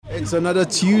It's another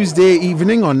Tuesday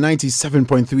evening on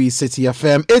 97.3 City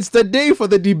FM. It's the day for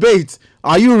the debate.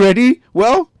 Are you ready?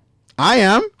 Well, I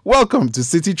am. Welcome to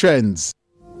City Trends.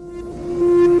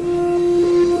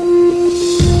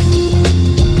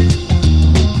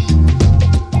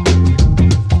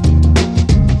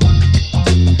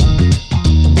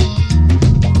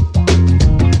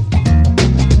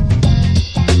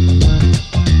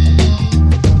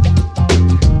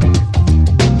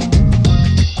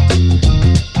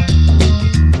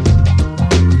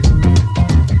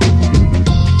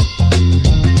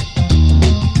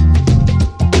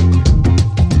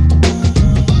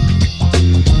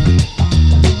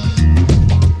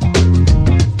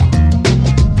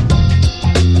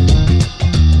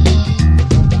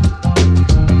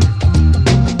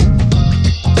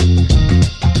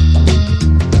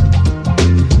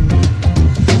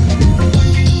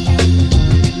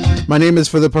 My name is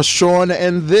Philip Sean,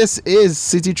 and this is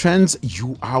City Trends.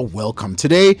 You are welcome.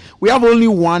 Today, we have only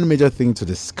one major thing to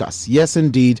discuss. Yes,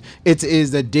 indeed, it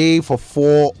is the day for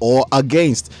or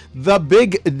against, the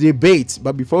big debate.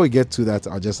 But before we get to that,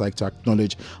 I'd just like to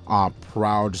acknowledge our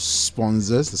proud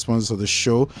sponsors, the sponsors of the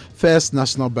show, First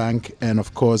National Bank, and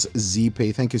of course,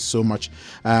 ZPay. Thank you so much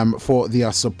for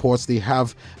their support. They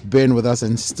have been with us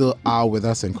and still are with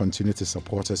us and continue to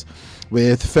support us.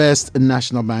 With First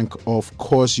National Bank, of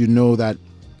course, you know that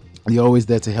they're always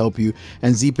there to help you,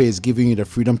 and ZPay is giving you the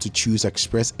freedom to choose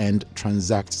express and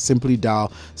transact. Simply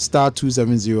dial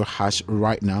 *270#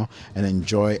 right now and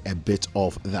enjoy a bit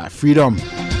of that freedom.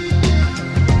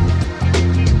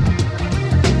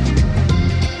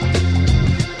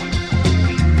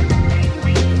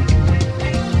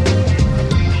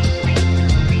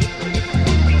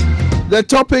 The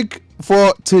topic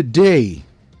for today: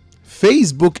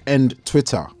 Facebook and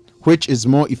Twitter. Which is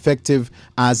more effective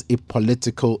as a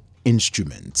political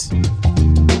instrument?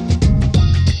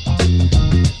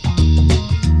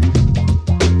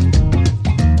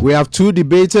 We have two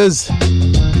debaters,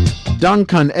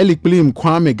 Duncan Elikplim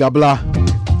Kwame Gabla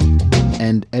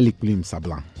and Elikplim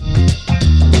Sablan.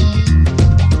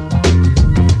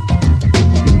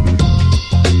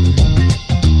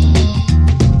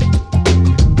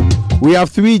 We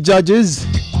have three judges,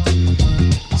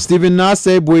 Stephen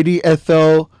Nase, Bwedi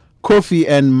Ethel, Kofi,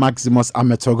 and Maximus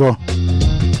Ametogo.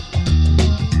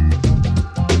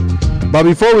 But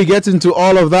before we get into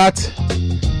all of that,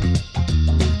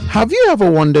 have you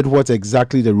ever wondered what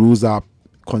exactly the rules are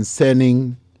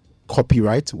concerning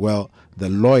copyright? Well, the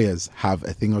lawyers have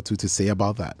a thing or two to say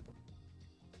about that.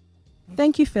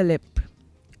 Thank you, Philip.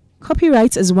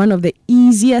 Copyright is one of the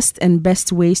easiest and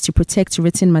best ways to protect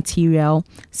written material,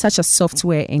 such as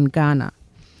software in Ghana.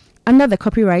 Under the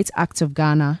Copyright Act of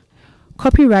Ghana,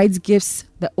 copyright gives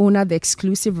the owner the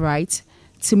exclusive right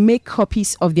to make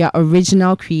copies of their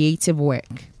original creative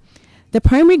work. The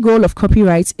primary goal of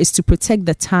copyright is to protect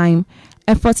the time,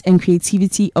 effort, and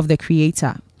creativity of the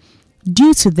creator.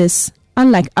 Due to this,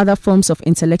 unlike other forms of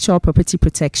intellectual property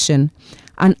protection,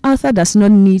 an author does not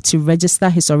need to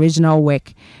register his original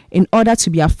work in order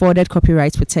to be afforded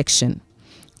copyright protection.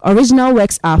 Original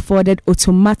works are afforded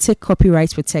automatic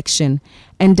copyright protection,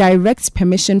 and direct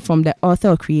permission from the author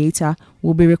or creator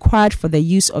will be required for the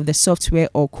use of the software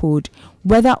or code,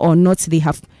 whether or not they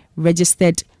have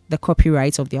registered the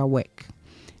copyright of their work.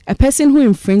 A person who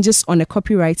infringes on a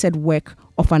copyrighted work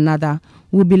of another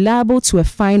will be liable to a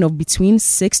fine of between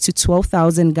 6,000 to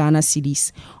 12,000 Ghana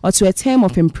cedis, or to a term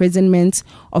of imprisonment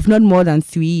of not more than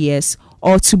 3 years,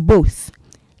 or to both.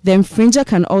 The infringer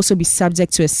can also be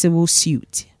subject to a civil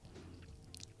suit.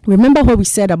 Remember what we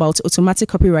said about automatic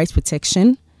copyright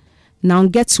protection? Now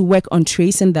get to work on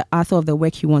tracing the author of the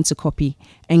work you want to copy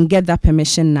and get that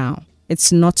permission now.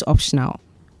 It's not optional.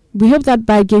 We hope that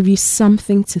bite gave you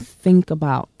something to think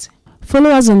about. Follow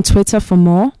us on Twitter for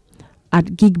more at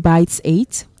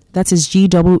GeekBytes8. That is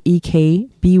GEEKBYTES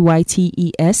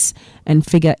and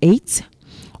figure 8.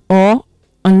 Or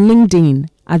on LinkedIn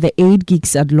at the 8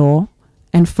 Geeks at Law,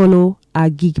 and follow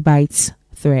our GeekBytes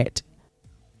thread.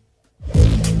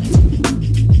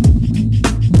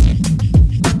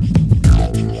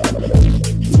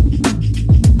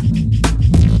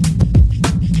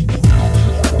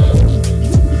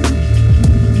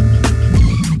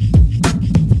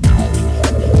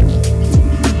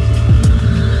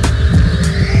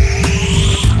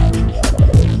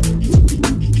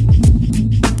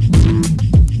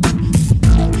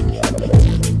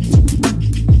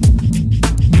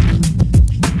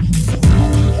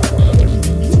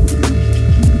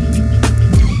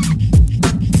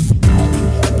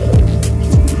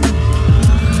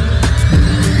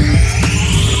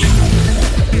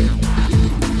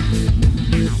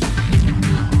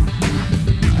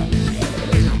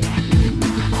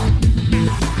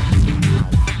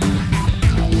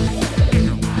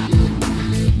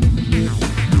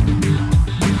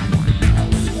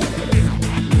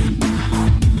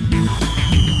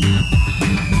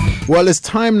 Well, it's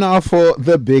time now for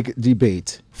the big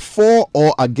debate. For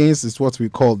or against is what we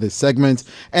call this segment.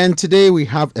 And today we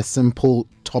have a simple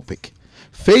topic.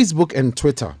 Facebook and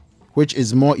Twitter, which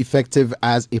is more effective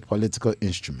as a political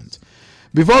instrument.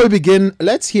 Before we begin,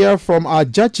 let's hear from our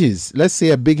judges. Let's say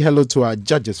a big hello to our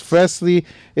judges. Firstly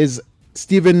is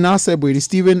Stephen Nasebwedi.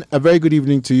 Stephen, a very good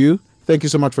evening to you. Thank you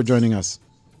so much for joining us.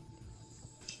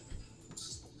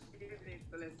 Good evening,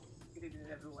 Philip. Good evening,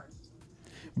 everyone.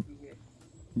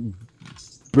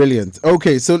 Brilliant.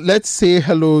 Okay, so let's say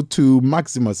hello to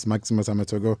Maximus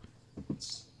Amatogo.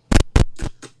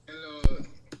 Hello.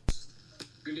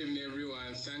 Good evening,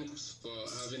 everyone. Thanks for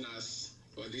having us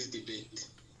for this debate.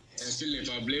 And Philip,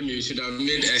 I blame you. You should have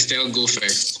made Estelle go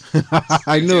first.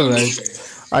 I know, right?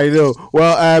 I know.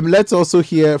 Well, let's also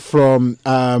hear from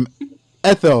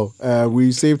Ethel.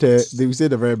 We saved her. We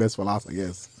saved the very best for last, I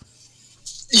guess.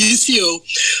 UCO.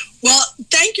 Well,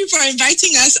 thank you for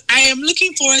inviting us. I am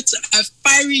looking forward to a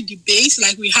fiery debate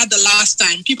like we had the last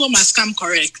time. People must come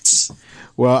correct.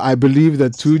 Well, I believe the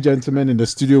two gentlemen in the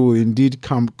studio will indeed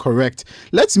come correct.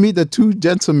 Let's meet the two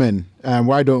gentlemen.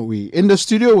 Why don't we? In the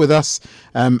studio with us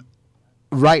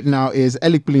right now is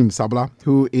Eli Plim Sabla,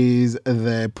 who is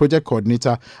the project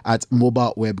coordinator at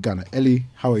Mobile Web Ghana. Eli,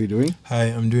 how are you doing? Hi,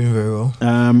 I'm doing very well.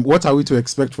 What are we to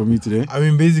expect from you today? I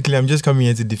mean, basically, I'm just coming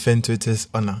here to defend Twitter's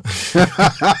honor.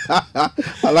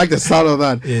 I like the sound of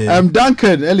that. Yeah.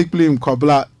 Duncan, Eli Plim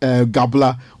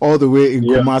Gabla, all the way in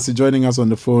Kumasi, joining us on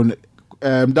the phone.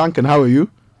 Duncan, how are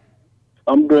you?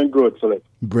 I'm doing good, Philip.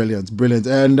 Brilliant.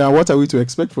 And what are we to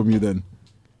expect from you then?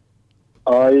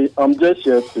 I'm just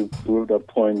here to prove the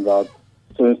point that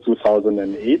since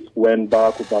 2008, when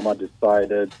Barack Obama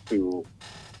decided to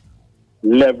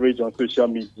leverage on social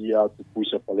media to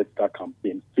push a political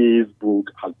campaign, Facebook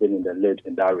has been in the lead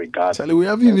in that regard. Charlie, we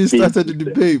haven't even started the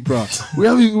debate, bro. We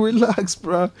haven't even relaxed,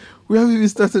 bro. We haven't even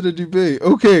started the debate.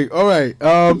 Okay, all right.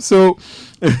 So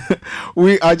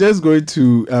we are just going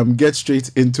to get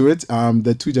straight into it.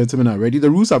 The two gentlemen are ready.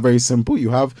 The rules are very simple.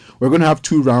 We're going to have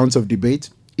 2 rounds of debate.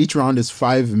 Each round is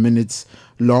 5 minutes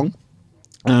long.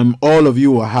 All of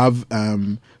you will have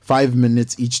 5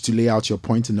 minutes each to lay out your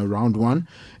point in the round 1.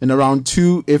 In the round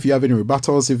 2, if you have any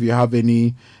rebuttals, if you have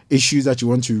any issues that you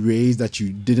want to raise that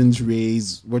you didn't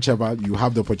raise, whichever, you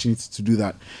have the opportunity to do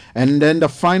that. And then the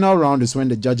final round is when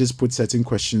the judges put certain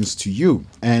questions to you.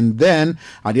 And then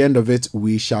at the end of it,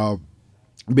 we shall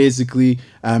basically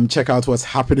check out what's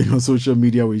happening on social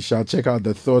media. We shall check out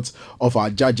the thoughts of our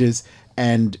judges,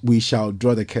 and we shall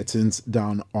draw the curtains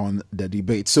down on the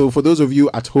debate. So for those of you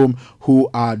at home who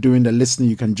are doing the listening,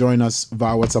 you can join us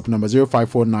via WhatsApp number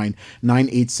 0549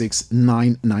 986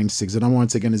 996. The number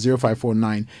once again is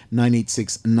 0549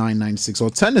 986 996.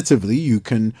 Alternatively, you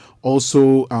can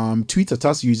also tweet at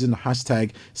us using the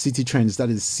hashtag CityTrends. That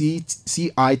is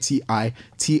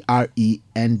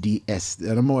CITITRENDS.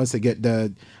 The number once again,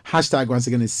 the hashtag once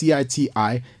again is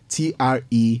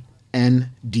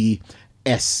CITITRENDS.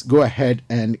 Go ahead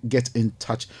and get in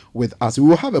touch with us. We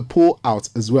will have a poll out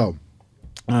as well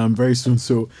very soon.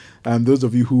 So those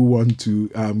of you who want to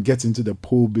get into the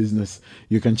poll business,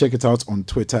 you can check it out on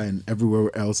Twitter and everywhere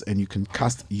else, and you can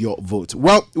cast your vote.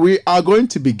 Well, we are going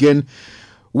to begin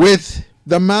with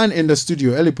the man in the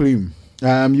studio, Eli Plim.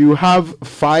 You have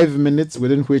 5 minutes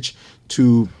within which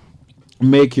to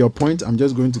make your point. I'm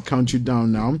just going to count you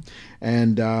down now,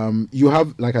 and you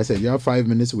have, like I said, you have 5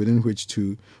 minutes within which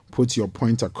to put your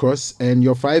point across, and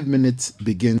your 5 minutes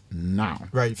begin now.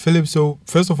 Right, Philip. So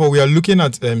first of all, we are looking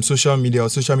at social media or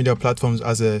social media platforms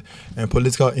as a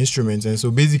political instrument, and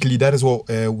so basically that is what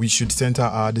we should center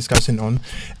our discussion on.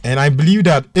 And I believe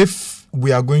that if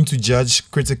we are going to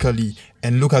judge critically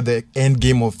and look at the end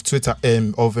game of Twitter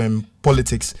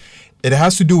politics, it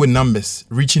has to do with numbers,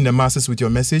 reaching the masses with your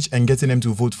message and getting them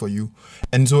to vote for you.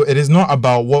 And so it is not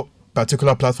about what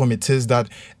particular platform it is that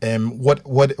what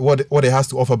it has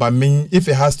to offer, but if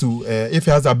it has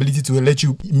the ability to let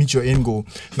you meet your end goal.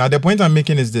 Now, the point I'm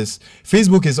making is this: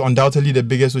 Facebook is undoubtedly the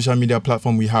biggest social media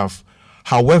platform we have.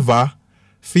 However,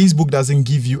 Facebook doesn't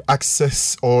give you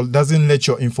access or doesn't let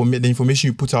the information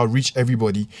you put out reach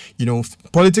everybody. You know,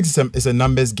 politics is a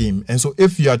numbers game. And so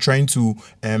if you are trying to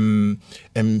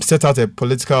set out a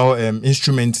political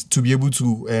instrument to be able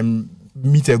to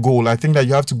meet a goal, I think that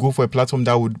you have to go for a platform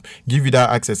that would give you that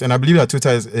access. And I believe that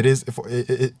Twitter is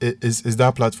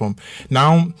that platform.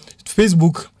 Now,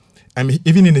 Facebook,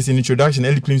 even in his introduction,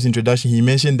 Eli Plim's introduction, he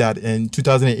mentioned that in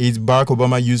 2008, Barack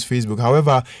Obama used Facebook.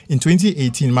 However, in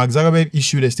 2018, Mark Zuckerberg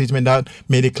issued a statement that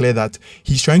made it clear that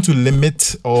he's trying to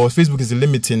limit, or Facebook is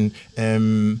limiting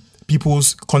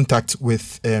people's contact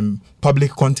with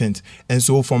public content. And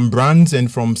so from brands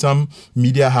and from some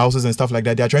media houses and stuff like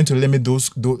that, they are trying to limit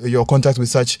your contact with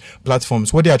such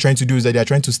platforms. What they are trying to do is that they are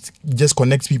trying to just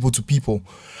connect people to people.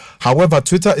 However,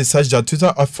 Twitter is such that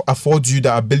Twitter affords you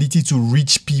the ability to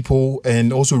reach people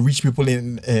and also reach people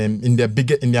in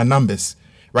their numbers.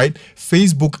 Right?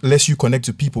 Facebook lets you connect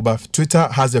to people, but Twitter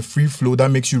has a free flow that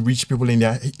makes you reach people in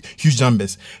their huge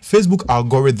numbers. Facebook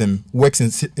algorithm works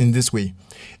in this way.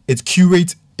 It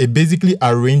curates, it basically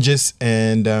arranges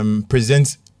and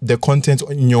presents the content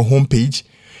on your homepage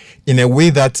in a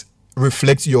way that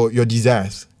reflects your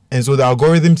desires. And so the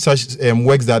algorithm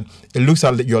works that it looks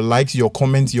at your likes, your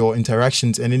comments, your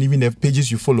interactions, and then even the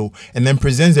pages you follow, and then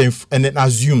presents and then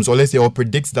assumes, or let's say, or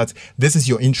predicts that this is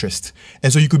your interest.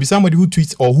 And so you could be somebody who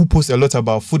tweets or who posts a lot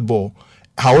about football.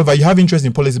 However, you have interest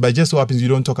in policy, but it just so happens you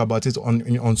don't talk about it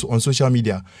on social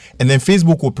media. And then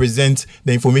Facebook will present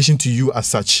the information to you as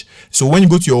such. So when you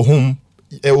go to your home,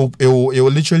 it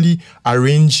will literally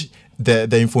arrange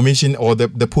the information or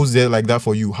the post there like that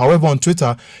for you. However, on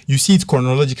Twitter, you see it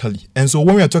chronologically. And so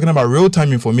when we are talking about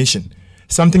real-time information,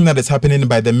 something that is happening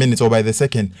by the minute or by the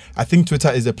second, I think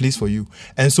Twitter is a place for you.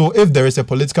 And so if there is a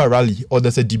political rally or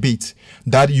there's a debate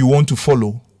that you want to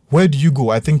follow, where do you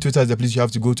go? I think Twitter is the place you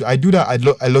have to go to. I do that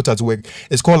a lot at work.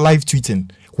 It's called live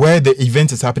tweeting, where the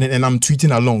event is happening and I'm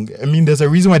tweeting along. I mean, there's a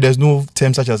reason why there's no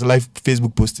term such as live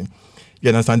Facebook posting. You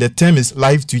understand? The term is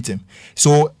live tweeting.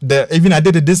 So even I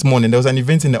did it this morning. There was an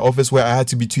event in the office where I had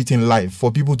to be tweeting live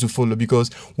for people to follow,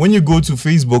 because when you go to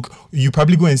Facebook, you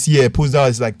probably go and see a post that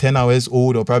is like 10 hours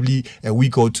old or probably a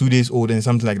week or 2 days old and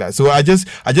something like that. So I just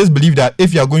believe that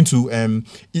if you are going to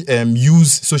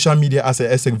use social media as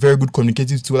a very good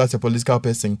communicative tool as a political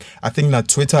person, I think that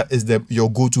Twitter is your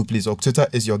go-to place, or Twitter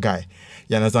is your guy.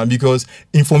 You understand? Because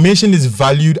information is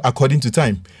valued according to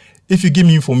time. If you give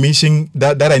me information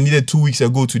that I needed 2 weeks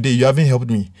ago today, you haven't helped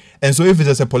me. And so if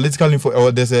there's a political info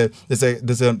or there's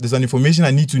an information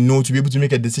I need to know to be able to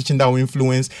make a decision that will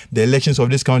influence the elections of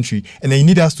this country, and then you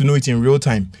need us to know it in real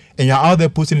time, and you're out there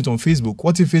posting it on Facebook,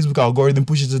 what if Facebook algorithm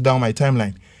pushes it down my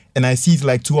timeline and I see it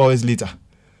like 2 hours later?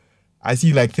 I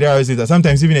see it like 3 hours later,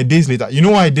 sometimes even a day later. You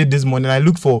know what I did this morning? I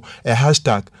looked for a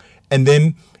hashtag and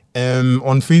then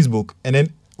on Facebook, and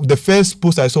then the first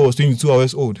post I saw was 22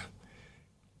 hours old.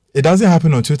 It doesn't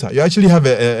happen on Twitter. You actually have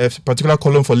a particular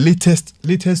column for latest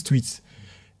tweets,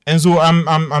 and so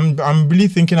I'm really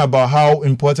thinking about how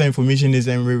important information is,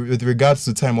 and with regards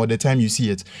to time or the time you see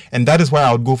it, and that is why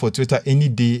I would go for Twitter any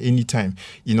day, any time.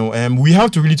 You know, we have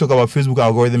to really talk about Facebook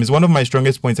algorithm. It's one of my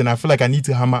strongest points, and I feel like I need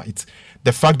to hammer it.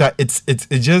 The fact that it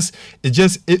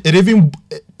even.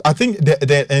 I think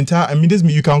the entire, I mean,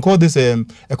 you can call this a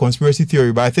conspiracy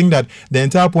theory, but I think that the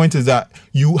entire point is that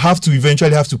you have to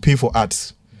eventually have to pay for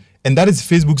ads. And that is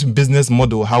Facebook's business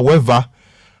model. However,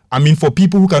 I mean, for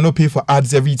people who cannot pay for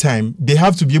ads every time, they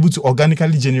have to be able to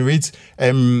organically generate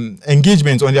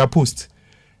engagement on their post.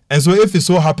 And so if it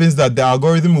so happens that the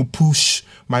algorithm will push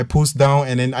my post down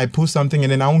and then I post something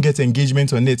and then I won't get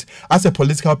engagement on it, as a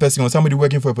political person or somebody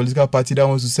working for a political party that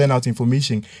wants to send out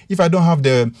information, if I don't have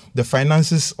the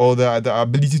finances or the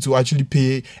ability to actually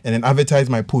pay and then advertise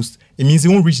my post, it means it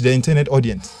won't reach the intended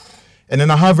audience. And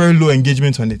then I have very low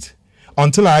engagement on it,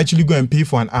 until I actually go and pay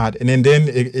for an ad, and then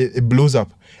it blows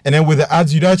up. And then with the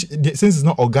ads, since it's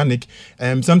not organic,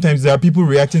 sometimes there are people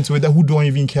reacting to it who don't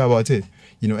even care about it,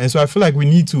 you know. And so I feel like we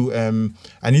need to,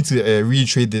 I need to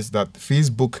reiterate this, that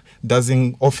Facebook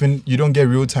doesn't often, you don't get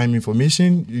real-time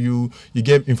information. You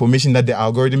get information that the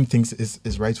algorithm thinks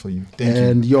is right for you. Thank you.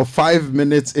 And your 5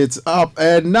 minutes, it's up.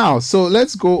 And now, so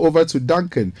let's go over to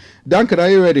Duncan. Duncan, are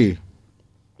you ready?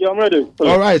 Yeah, I'm ready.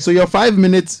 All right, so your 5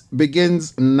 minutes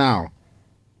begins now.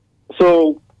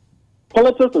 So,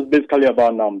 politics is basically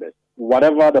about numbers.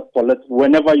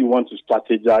 Whenever you want to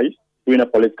strategize during a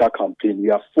political campaign,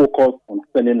 you are focused on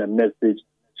sending a message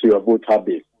to your voter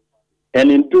base. And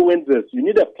in doing this, you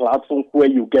need a platform where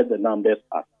you get the numbers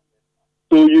at.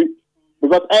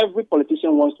 Because every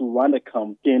politician wants to run a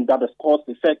campaign that is cost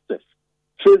effective.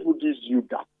 Facebook gives you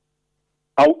that.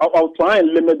 I'll try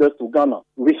and limit this to Ghana.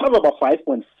 We have about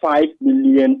 5.5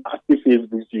 million active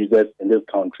Facebook users in this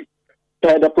country.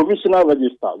 Per the provisional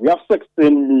register, we have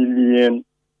 16 million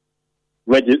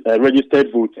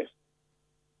registered voters.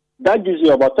 That gives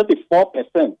you about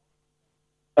 34%.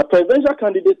 A presidential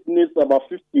candidate needs about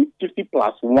 50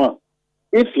 plus 1.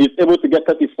 If he's able to get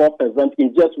 34%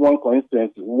 in just one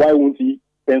constituency, why won't he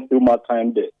spend so much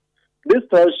time there? This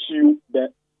tells you the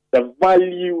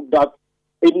value that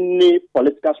any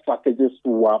political strategist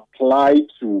will apply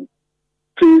to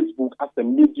Facebook as a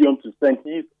medium to send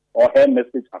his or her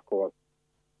message across.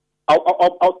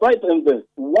 I'll try to end this.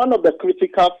 One of the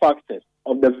critical factors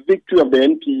of the victory of the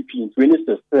NPP in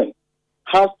 2016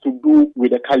 has to do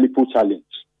with the Calipo challenge.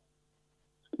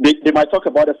 They might talk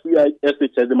about the free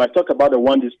SHS, they might talk about the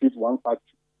one district, one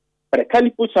factory. But the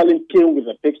Calipo challenge came with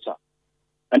a picture,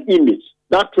 an image,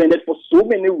 that trended for so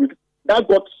many weeks, that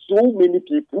got so many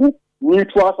people,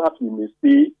 neutrals as we may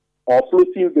say, or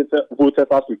floating voters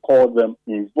as we call them,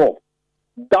 involved.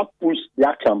 That pushed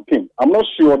their campaign. I'm not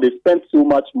sure they spent so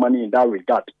much money in that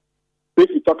regard. So if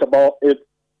you talk about it,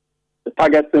 the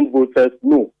targeting voters,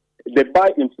 no. They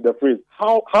buy into the phrase.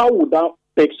 How would that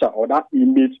picture or that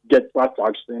image get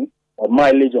traction or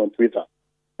mileage on Twitter?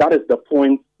 That is the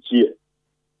point here.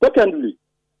 Secondly,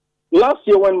 last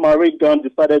year when Marie Gunn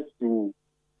decided to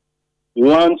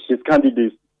launch his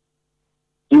candidacy,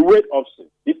 he weighed options.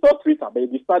 He saw Twitter, but he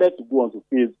decided to go onto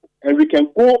Facebook. And we can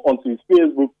go onto his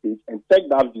Facebook page and check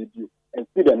that video and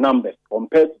see the numbers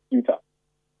compared to Twitter.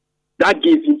 That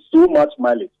gave him so much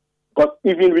mileage. Because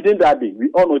even within that day, we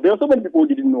all know there are so many people who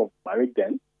didn't know Marie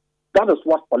Gunn. That is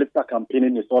what political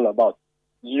campaigning is all about.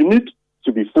 You need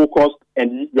to be focused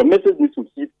and your message needs to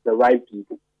hit the right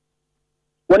people.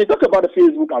 When you talk about the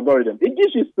Facebook algorithm, it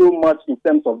gives you so much in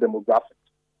terms of demographics.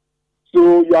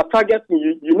 So you are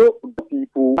targeting, you know, the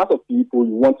people, lots of people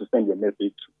you want to send your message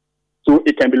to. So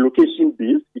it can be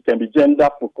location-based, it can be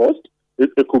gender-focused,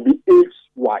 it could be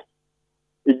age-wise.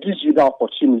 It gives you the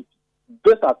opportunity.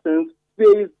 These are things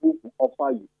Facebook will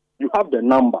offer you. You have the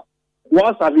number.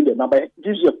 Once having the number, it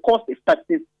gives you a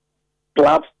cost-effective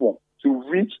platform to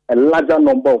reach a larger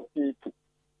number of people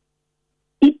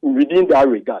within that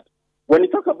regard. When you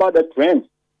talk about the trends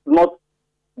not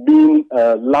being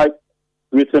live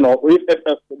written, or if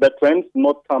the trends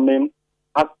not coming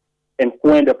as and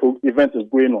when the event is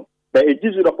going on, but it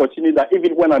gives you the opportunity that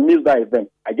even when I miss that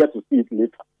event, I get to see it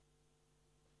later.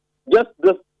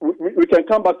 We can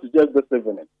come back to just this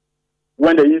evening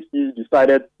when the EC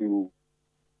decided to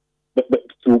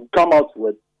come out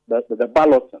with the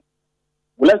balloting.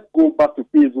 Let's go back to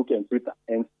Facebook and Twitter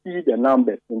and see the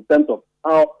numbers in terms of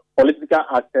how political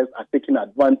actors are taking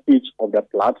advantage of the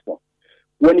platform.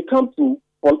 When it comes to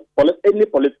any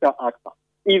political actor,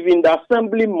 even the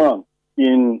assemblyman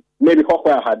in maybe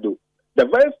Hokwaya Hado, the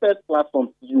very first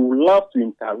platform you love to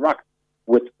interact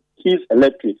with his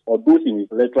electorate or those in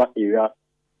his electoral area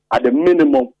at the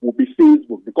minimum will be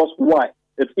Facebook. Because why?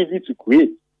 It's easy to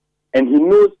create. And he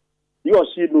or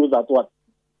she knows that what?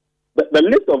 The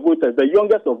list of voters, the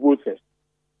youngest of voters,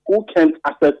 who can't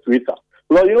access Twitter.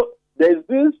 Well, you know, there's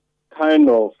this kind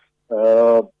of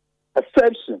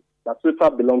perception that Twitter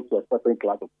belongs to a certain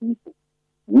class of people,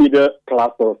 middle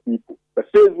class of people.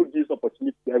 But Facebook gives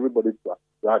opportunity to everybody to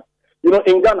interact. You know,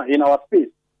 in Ghana, in our space,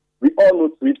 we all know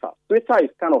Twitter. Twitter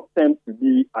is kind of tend to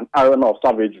be an arena of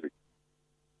savagery.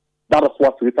 That is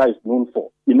what Twitter is known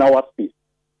for in our space.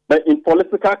 But in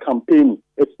political campaigning,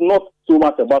 it's not so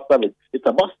much about savage. It's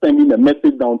about sending a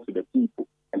message down to the people.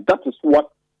 And that is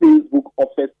what Facebook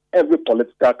offers every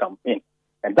political campaign.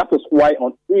 And that is why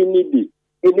on any day,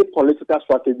 any political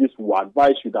strategist will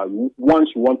advise you that once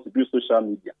you want to do social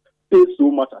media, pay so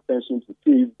much attention to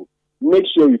Facebook. Make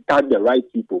sure you tag the right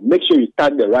people. Make sure you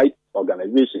tag the right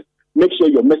organizations. Make sure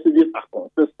your messages are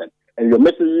consistent. And your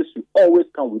messages should always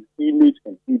come with image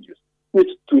and videos, which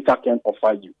Twitter can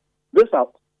offer you. These are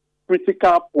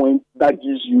critical points that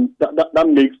gives you, that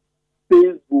makes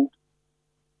Facebook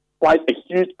quite a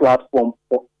huge platform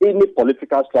for any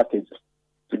political strategist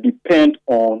to depend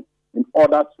on in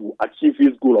order to achieve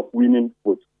his goal of winning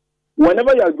votes.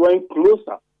 Whenever you are going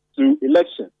closer to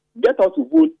elections, get out to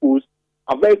vote posts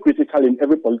are very critical in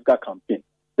every political campaign.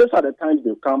 These are the times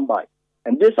they come by.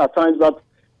 And these are times that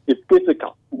it's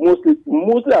critical, mostly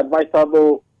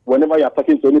advisable whenever you are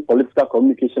talking to any political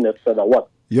communication, etc. What?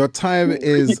 Your time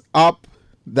is up.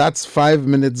 That's 5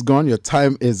 minutes gone. Your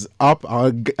time is up.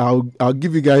 I'll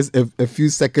give you guys a few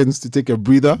seconds to take a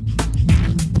breather.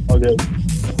 Okay.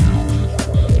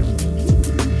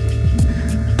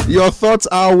 Your thoughts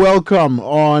are welcome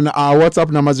on our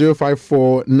WhatsApp number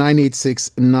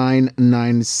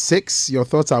 054-986-996. Your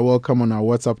thoughts are welcome on our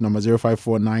WhatsApp number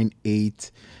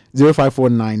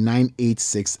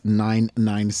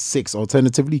 054-986-996.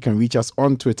 Alternatively, you can reach us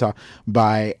on Twitter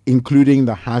by including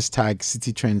the hashtag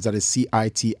CityTrends, that is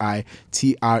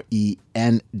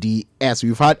CITITRENDS.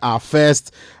 We've had our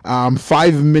first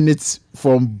 5 minutes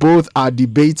from both our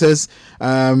debaters.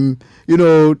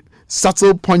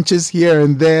 Subtle punches here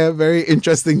and there, very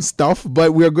interesting stuff.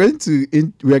 But we are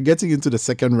getting into the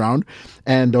second round,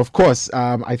 and of course,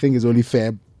 I think it's only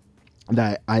fair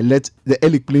that I let the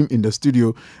Eliklim in the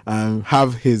studio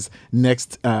have his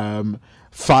next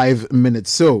 5 minutes.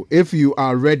 So if you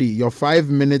are ready, your 5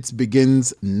 minutes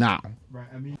begins now. Right.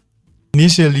 I mean,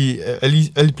 initially,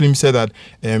 Eliklim said that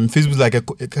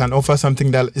Facebook can offer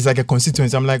something that is like a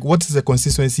constituency. I'm like, what is a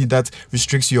constituency that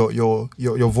restricts your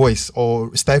voice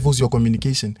or stifles your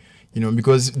communication?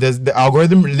 Because the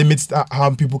algorithm limits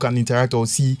how people can interact or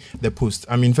see the post.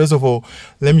 I mean, first of all,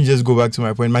 let me just go back to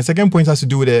my point. My second point has to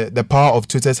do with the power of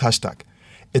Twitter's hashtag.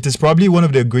 It is probably one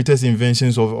of the greatest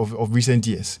inventions of recent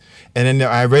years. And then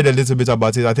I read a little bit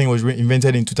about it. I think it was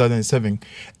invented in 2007.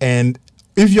 And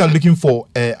if you are looking for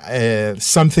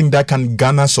something that can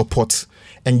garner support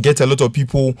and get a lot of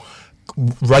people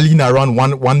rallying around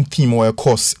one theme or a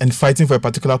cause and fighting for a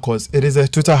particular cause, it is a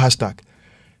Twitter hashtag.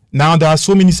 Now, there are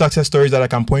so many success stories that I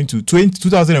can point to.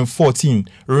 2014,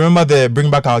 remember the Bring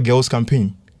Back Our Girls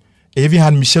campaign? It even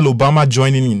had Michelle Obama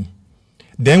joining in.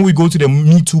 Then we go to the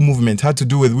Me Too movement, had to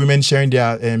do with women sharing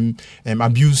their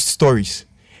abused stories.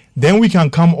 Then we can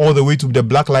come all the way to the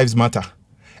Black Lives Matter,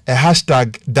 a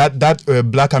hashtag that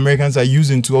Black Americans are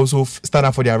using to also stand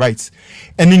up for their rights.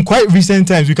 And in quite recent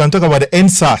times, we can talk about the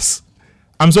NSAS.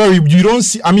 I'm sorry, you don't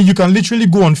see, I mean, you can literally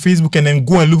go on Facebook and then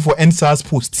go and look for NSAS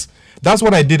posts. That's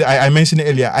what I did. I mentioned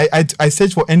earlier. I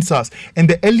searched for NSAS, and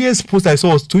the earliest post I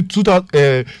saw was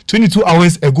 22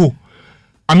 hours ago.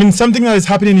 I mean, something that is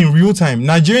happening in real time.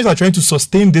 Nigerians are trying to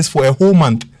sustain this for a whole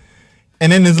month.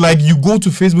 And then it's like you go to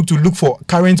Facebook to look for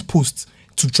current posts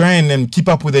to try and keep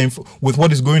up with with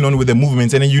what is going on with the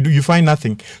movements, and then you find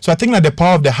nothing. So I think that the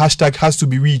power of the hashtag has to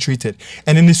be reiterated,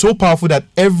 and then it's so powerful that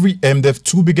the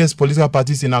two biggest political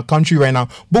parties in our country right now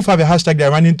both have a hashtag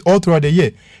they're running all throughout the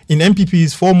year. In NPP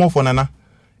is 4 more for Nana,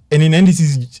 and in NDC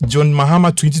is John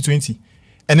Mahama 2020,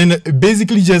 and then it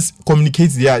basically just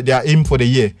communicates their aim for the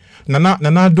year. Nana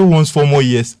wants 4 more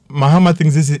years. Mahama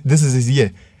thinks this is his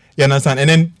year. You understand? And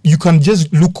then you can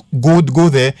just go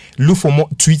there, look for more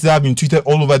tweets that have been tweeted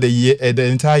all over the year, the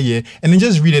entire year, and then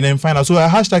just read it and find out. So a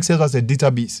hashtag serves as a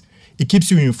database. It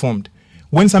keeps you informed.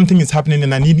 When something is happening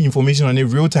and I need information on it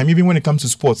real time, even when it comes to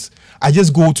sports, I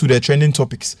just go to the trending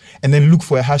topics and then look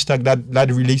for a hashtag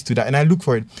that relates to that, and I look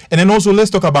for it. And then also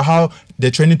let's talk about how the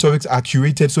trending topics are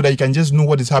curated so that you can just know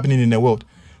what is happening in the world.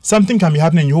 Something can be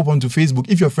happening, you hop onto Facebook.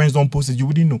 If your friends don't post it, you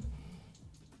wouldn't know.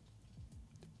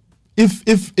 If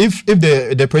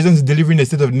the president is delivering the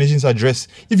State of the Nation's address,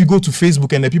 if you go to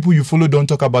Facebook and the people you follow don't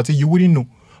talk about it, you wouldn't know.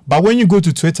 But when you go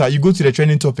to Twitter, you go to the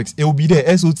trending topics, it will be there,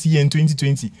 SOTN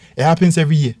 2020. It happens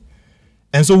every year.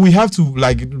 And so we have to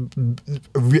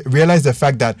realize the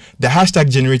fact that the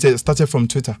hashtag generated started from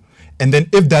Twitter. And then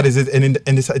if that is it, and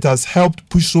it has helped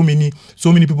push so many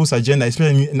people's agenda,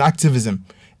 especially in activism.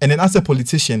 And then as a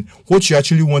politician, what you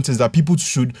actually want is that people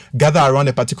should gather around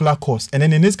a particular cause. And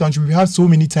then in this country, we have so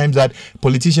many times that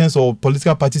politicians or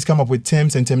political parties come up with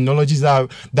terms and terminologies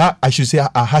that I should say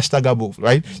are hashtagable,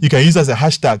 right? You can use as a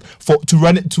hashtag to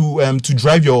run it to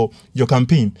drive your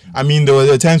campaign. I mean, there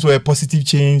were times where positive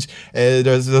change.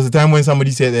 There's a time when somebody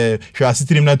said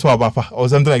or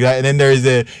something like that, and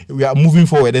then we are moving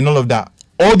forward and all of that.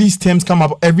 All these terms come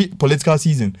up every political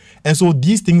season. And so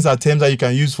these things are terms that you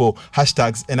can use for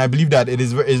hashtags. And I believe that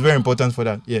it's very important for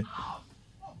that. Yeah.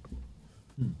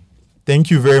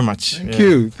 Thank you very much.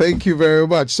 Thank you very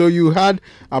much. So you had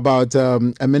about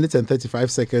a minute and 35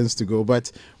 seconds to go.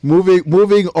 But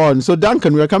moving on. So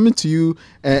Duncan, we are coming to you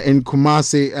in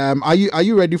Kumasi. Are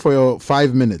you ready for your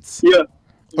 5 minutes? Yeah.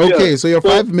 Okay, so your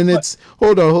 5 minutes.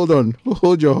 Hold on.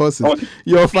 Hold your horses. Okay.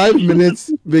 Your 5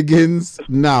 minutes begins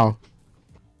now.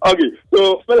 Okay,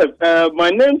 so Philip, my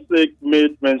namesake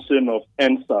made mention of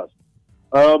NSAS.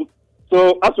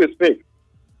 So as we speak,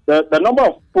 the number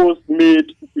of posts made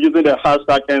using the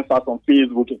hashtag NSAS on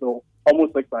Facebook is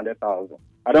almost 600,000.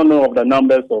 I don't know of the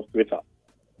numbers of Twitter.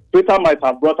 Twitter might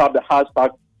have brought up the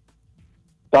hashtag,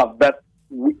 but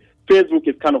Facebook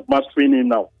is kind of mastering it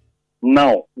now.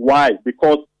 Now, why?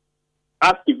 Because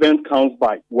as event comes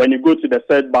by, when you go to the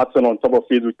search button on top of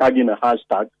Facebook, tagging a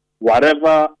hashtag,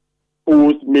 whatever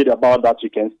post made about that, you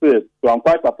can see it. So I'm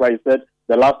quite surprised. He said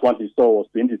the last one he saw was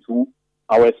 22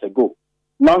 hours ago.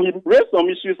 Now, he raised some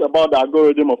issues about the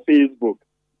algorithm of Facebook,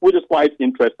 which is quite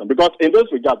interesting because in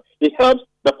this regard, it helps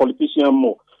the politician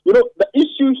more. You know, the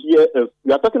issue here is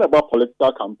we are talking about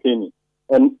political campaigning.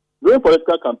 And during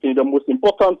political campaigning, the most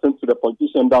important thing to the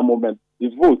politician in that moment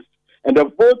is votes. And the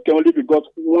vote can only be got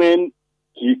when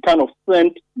he kind of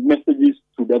sent messages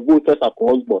to the voters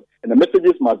across board. And the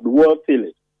messages must be well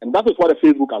tailored. And that is what the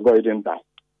Facebook algorithm does.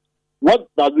 What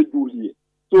does it do here?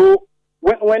 So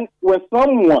when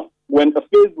a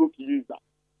Facebook user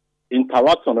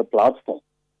interacts on a platform,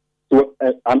 so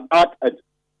an ad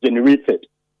generated.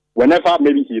 Whenever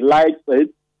maybe he likes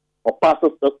it or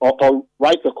passes or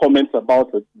writes a comment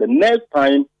about it, the next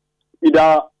time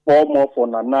either Fall More for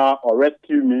Nana or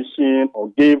Rescue Mission or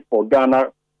Game for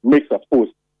Ghana makes a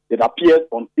post, it appears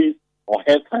on his or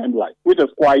her timeline, which is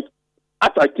quite,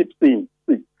 as I keep saying,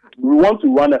 see, we want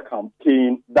to run a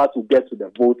campaign that will get to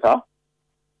the voter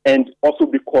and also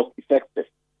be cost effective.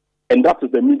 And that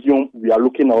is the medium we are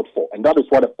looking out for. And that is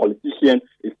what a politician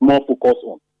is more focused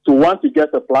on. So once you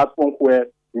get a platform where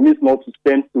you need not to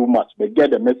spend too much, but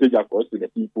get the message across to the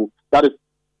people, that is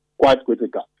quite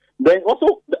critical. Then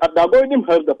also, the algorithm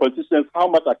helps the politicians how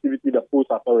much activity the post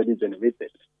has already generated.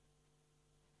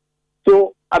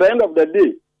 So at the end of the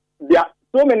day, there are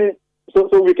so many, so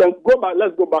we can go back,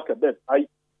 let's go back a bit.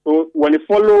 So when you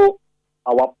follow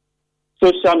our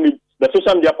social media, the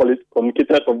social media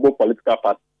communicators of both political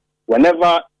parties,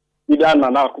 whenever either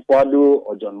Nana Akufo-Addo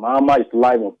or John Mahama is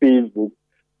live on Facebook,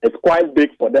 it's quite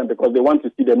big for them because they want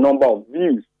to see the number of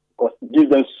views because it gives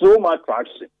them so much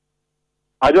traction.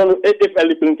 I don't know if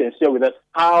Ellie Plim can share with us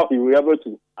how he will be able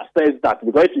to assess that,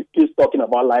 because if he keeps talking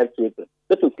about live Twitter,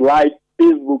 this is live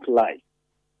Facebook Live.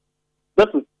 This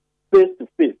is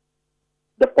face-to-face.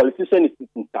 The politician is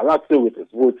interacting with his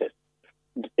voters.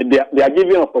 They are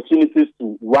giving opportunities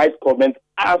to write comments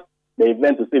as the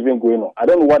event is even going on. I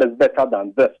don't know what is better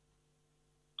than this.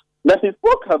 Then he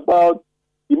spoke about,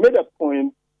 he made a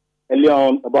point earlier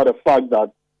on about the fact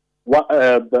that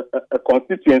a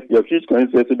constituency, a huge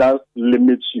constituency, that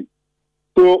limits you.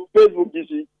 So Facebook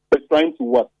is trying to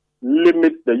what?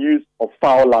 Limit the use of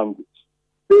foul language.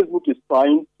 Facebook is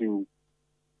trying to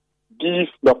give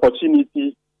the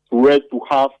opportunity to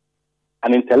have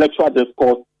an intellectual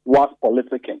discourse whilst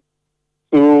politicking.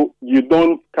 So you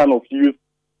don't kind of use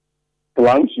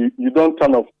slang, you don't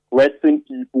kind of threaten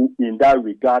people in that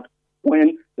regard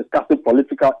when discussing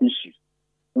political issues.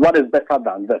 What is better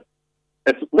than this?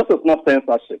 This is not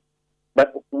censorship.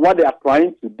 But what they are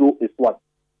trying to do is what?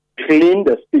 Clean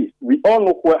the space. We all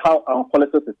know how our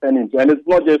politics is turning into, and it's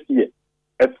not just here.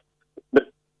 It's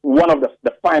one of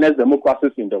the finest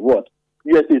democracies in the world.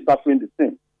 USA is suffering the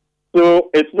same. So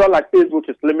it's not like Facebook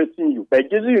is limiting you, but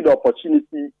it gives you the opportunity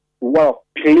to well,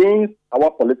 cleanse our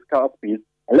political space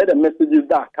and let the messages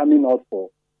that are coming out for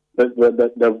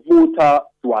the voter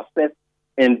to assess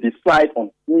and decide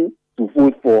on who to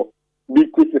vote for be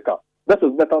critical. That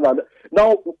is better than that.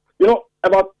 Now,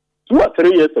 about 2 or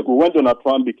 3 years ago, when Donald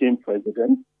Trump became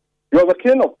president, he was a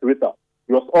king of Twitter.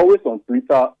 He was always on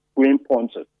Twitter throwing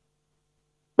punches.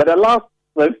 But the last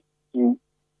 6 to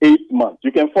 8 months,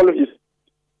 you can follow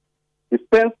he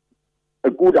spends a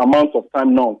good amount of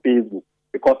time now on Facebook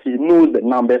because he knows the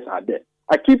numbers are there.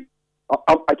 I keep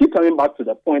coming back to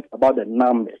the point about the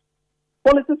numbers.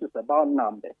 Politics is about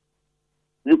numbers.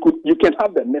 You can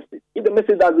have the message. If the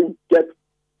message doesn't get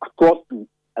across to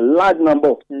a large number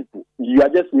of people, you are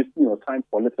just wasting your time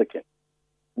politicking.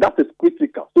 That is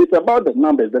critical. So it's about the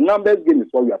numbers. The numbers game is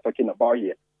what we are talking about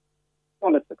here.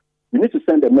 Politics. You need to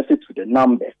send a message to the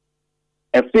numbers.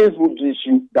 And Facebook gives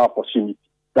you that opportunity.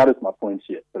 That is my point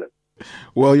here, Philip.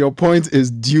 Well, your point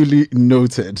is duly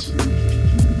noted.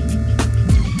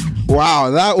 Wow,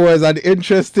 that was an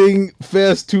interesting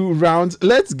first 2 rounds.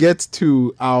 Let's get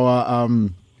to our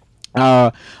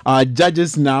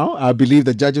judges now. I believe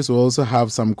the judges will also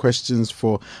have some questions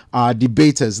for our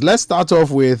debaters. Let's start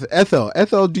off with Ethel.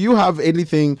 Ethel, do you have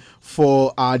anything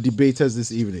for our debaters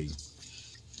this evening?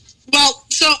 Well,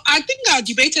 so I think our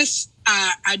debaters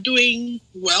are doing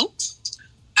well.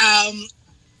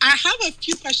 I have a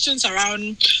few questions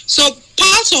around. So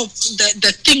part of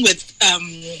the thing with,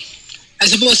 I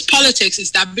suppose, politics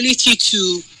is the ability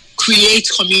to create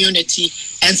community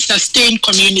and sustain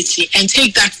community and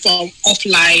take that from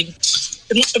online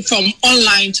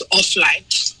to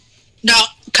offline. Now,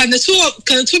 can the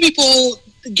two people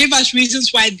give us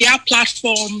reasons why their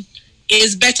platform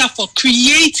is better for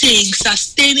creating,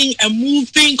 sustaining, and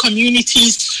moving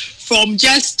communities from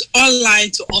just online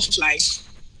to offline?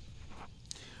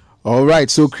 All right.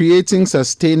 So creating,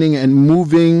 sustaining, and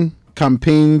moving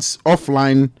campaigns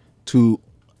online to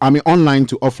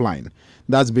offline.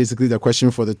 That's basically the question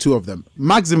for the two of them.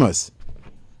 Maximus.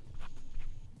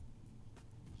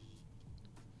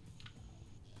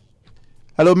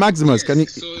 Hello, Maximus. Yes, Can you?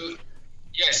 So,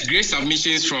 yes, great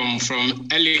submissions from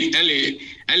Alec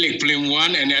Plim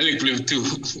 1 and Alec Plim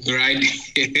 2,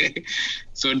 right?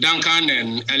 So Duncan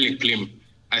and Alec Plim.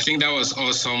 I think that was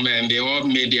awesome, and they all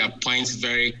made their points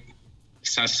very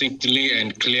succinctly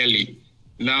and clearly.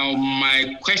 Now,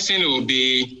 my question will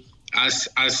be, as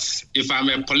if I'm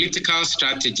a political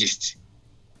strategist,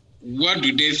 what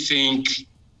do they think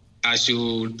I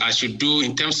should do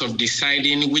in terms of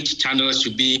deciding which channel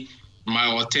should be my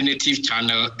alternative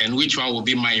channel and which one will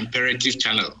be my imperative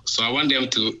channel. So I want them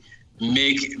to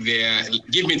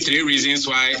give me 3 reasons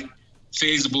why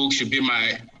Facebook should be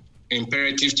my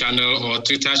imperative channel or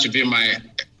Twitter should be my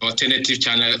alternative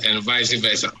channel and vice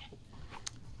versa.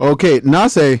 Okay,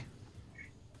 Nase.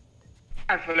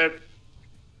 Hi, Philip.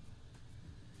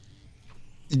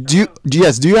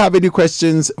 Do you have any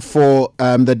questions for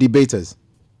the debaters?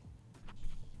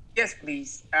 Yes,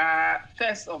 please.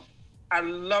 First off, I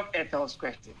love Ethel's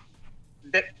question.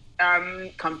 The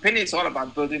campaign is all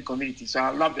about building community, so I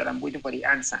love that. I'm waiting for the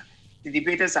answer. The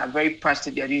debaters are very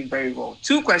passionate. They are doing very well.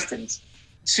 2 questions.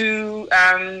 To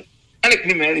Alec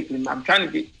Plim, I'm trying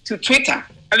to get to Twitter.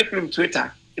 Alec Plim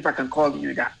Twitter, if I can call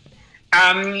you that.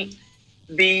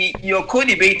 Your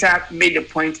co-debater made a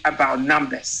point about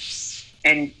numbers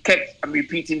and kept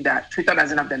repeating that Twitter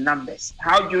doesn't have the numbers.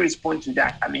 How do you respond to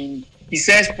that? I mean, he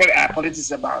says politics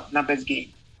is about numbers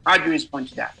game. How do you respond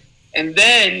to that? And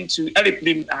then to Alec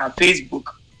Plim,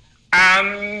 Facebook,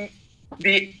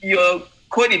 your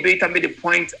co-debater made a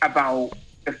point about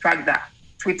the fact that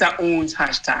Twitter owns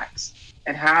hashtags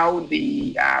and how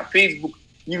the Facebook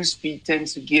newsfeed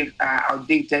tends to give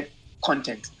outdated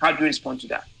content. How do you respond to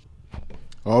that?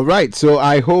 All right. So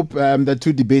I hope the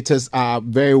 2 debaters are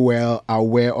very well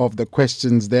aware of the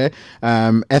questions there.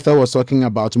 Ethel was talking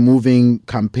about moving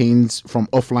campaigns from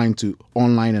offline to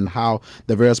online and how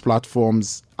the various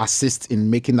platforms assist in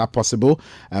making that possible.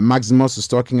 Maximus is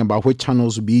talking about which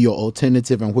channels will be your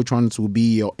alternative and which ones will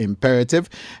be your imperative.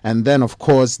 And then, of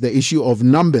course, the issue of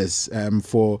numbers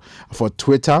for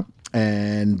Twitter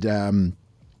and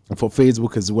for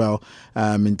Facebook as well,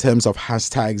 in terms of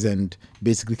hashtags and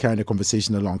basically carrying the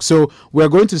conversation along. So we're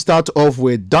going to start off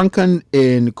with Duncan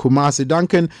in Kumasi.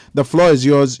 Duncan, the floor is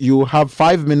yours. You have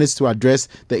 5 minutes to address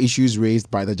the issues raised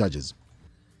by the judges.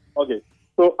 Okay.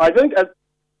 So I think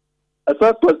a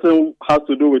first question has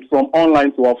to do with from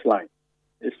online to offline,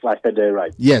 if I said that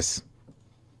right. Yes.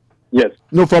 Yes.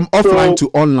 No, from offline to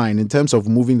online in terms of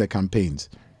moving the campaigns.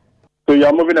 So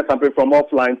you're moving the campaign from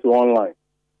offline to online.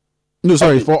 No,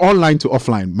 sorry, for online to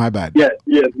offline. My bad. Yes,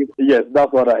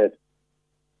 that's what I had.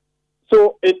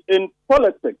 So in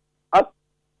politics, as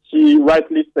she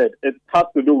rightly said, it has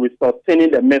to do with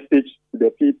sustaining the message to the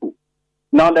people.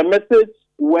 Now, the message,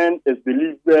 when it's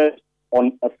delivered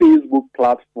on a Facebook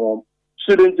platform,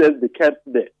 shouldn't just be kept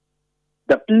there.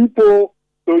 The people,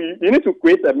 so you need to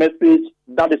create a message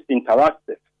that is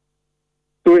interactive.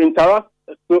 So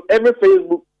every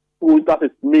Facebook post that is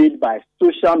made by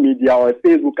social media or a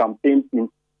Facebook campaign team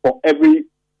for every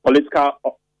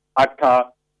political actor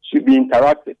should be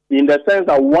interactive, in the sense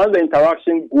that once the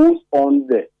interaction goes on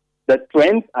there, the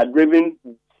trends are driven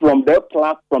from the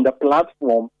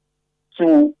platform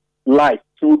to live,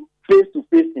 to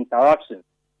face-to-face interaction.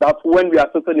 That's when we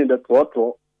are sitting in the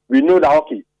throttle, we know that,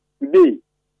 okay, today,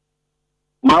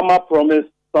 Mama promised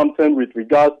something with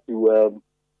regards to,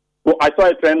 so I saw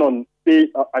a trend on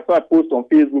I saw a post on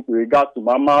Facebook with regards to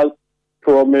Mama's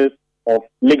promise of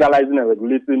legalizing and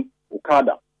regulating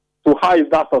Okada. So how is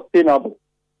that sustainable?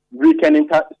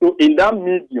 So in that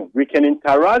medium, we can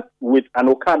interact with an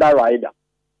Okada rider.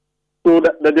 So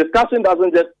the discussion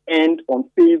doesn't just end on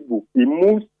Facebook. It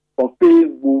moves from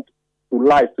Facebook to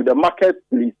live, to the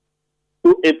marketplace.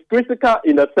 So it's critical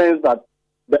in the sense that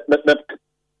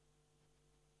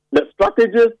the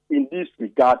strategists in this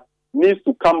regard needs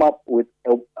to come up with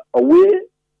a way,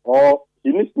 or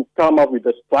he needs to come up with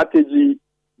a strategy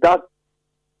that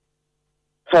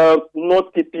helps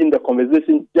not keeping the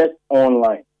conversation just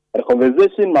online. The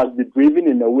conversation must be driven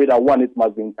in a way that, one, it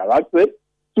must be interactive.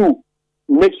 2,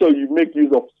 make sure you make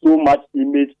use of so much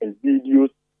image and videos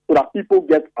so that people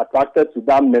get attracted to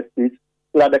that message,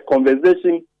 so that the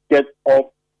conversation gets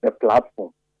off the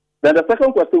platform. Then the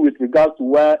second question with regards to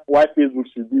why Facebook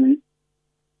should be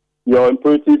your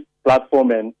imperative platform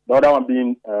and the other one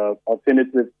being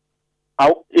alternative,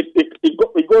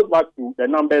 it goes back to the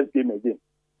numbers game again.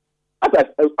 As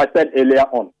I said earlier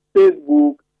on,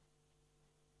 Facebook,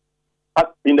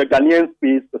 in the Ghanaian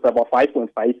space, it's about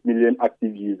 5.5 million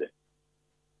active users.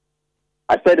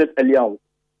 I said it earlier on.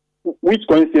 Which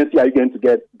constituency are you going to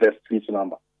get the street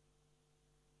number?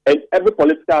 And every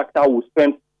political actor will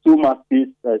spend so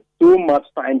much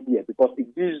time here because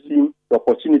it gives him the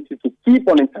opportunity to keep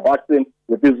on interacting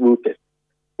with his voters.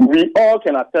 We all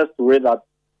can attest to it that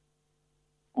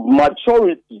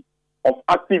majority of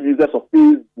active users of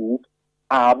Facebook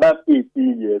are above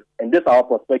 18 years, and these are our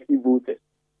prospective voters.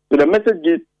 So the message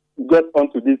gets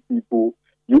on to these people.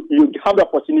 You have the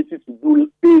opportunity to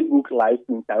do Facebook Live,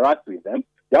 to interact with them.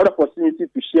 You have the opportunity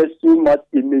to share so much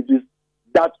images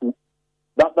that will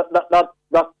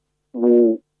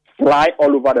fly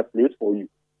all over the place for you.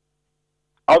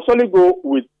 I'll surely go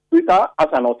with Twitter as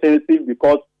an alternative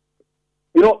because,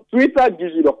 Twitter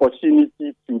gives you the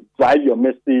opportunity to drive your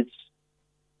message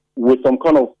with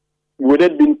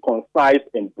it being concise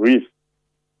and brief.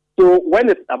 So when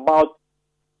it's about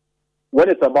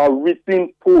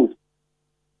written posts,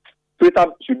 Twitter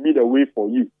should be the way for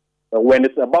you. But when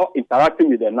it's about interacting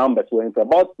with the numbers, when it's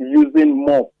about using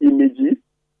more images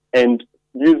and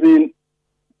using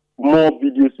more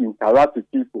videos to interact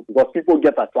with people, because people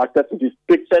get attracted to these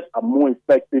pictures are more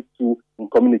effective too in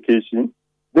communication.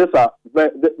 This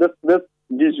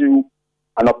gives you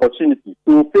an opportunity.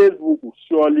 So Facebook will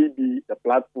surely be the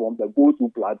platform, the go-to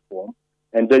platform,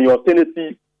 and then your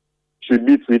alternative should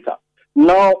be Twitter.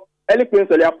 Now, Ellie Plain's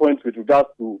earlier point with regards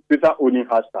to Twitter owning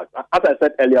hashtags. As I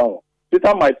said earlier on,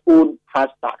 Twitter might own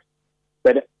hashtags,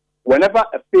 but whenever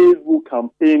a Facebook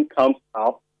campaign comes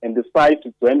up and decides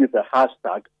to join with a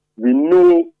hashtag, we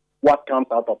know what comes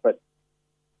out of it.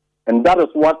 And that is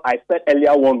what I said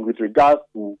earlier on with regards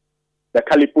to the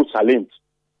Calipo Challenge.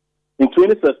 In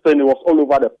 2016, it was all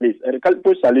over the place. And the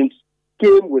Calipo Challenge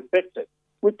came with pictures,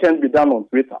 which can be done on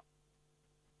Twitter.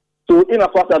 So in as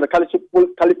much as the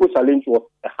Calipo Challenge was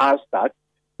a hashtag,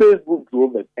 Facebook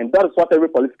drove it. And that is what every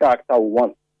political actor will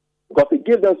want. Because it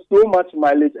gave them so much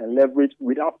mileage and leverage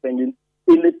without spending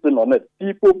anything on it.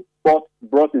 People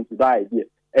brought into that idea.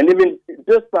 And even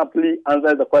just simply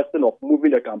answers the question of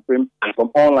moving the campaign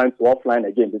from online to offline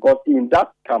again. Because in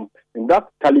that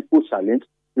Calipo Challenge,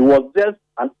 it was just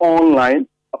an online,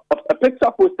 a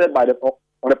picture posted by the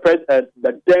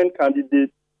then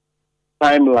candidate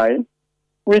timeline,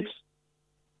 which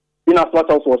in as much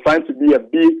as was trying to be a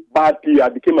big bad PR,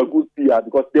 became a good PR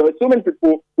because there were so many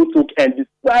people who took and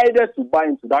decided to buy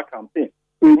into that campaign.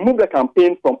 So we moved the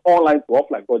campaign from online to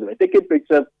offline because they were taking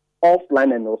pictures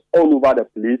offline and it was all over the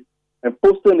place and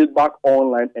posting it back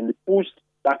online, and they pushed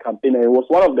that campaign, and it was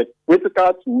one of the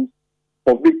critical tools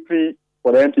for victory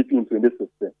for the MPP in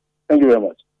 2016. Thank you very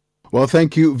much. Well,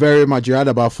 thank you very much. You had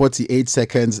about 48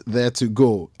 seconds there to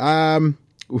go.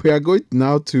 We are going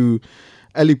now to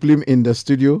Ellie Plim in the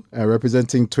studio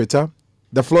representing Twitter.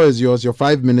 The floor is yours. Your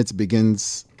 5 minutes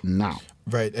begins now.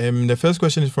 Right. The first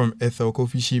question is from Ethel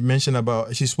Kofi.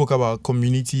 She spoke about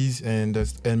communities and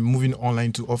moving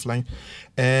online to offline,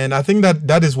 and I think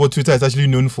that is what Twitter is actually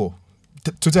known for.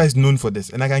 Twitter is known for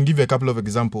this, and I can give you a couple of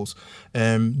examples.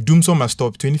 Doomsday Must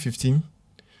Stop 2015.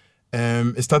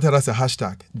 It started as a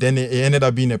hashtag, then it ended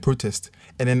up being a protest,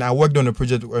 and then I worked on a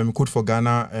project, Code for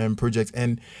Ghana project,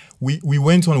 and we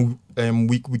went on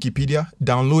Wikipedia,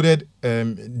 downloaded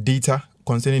data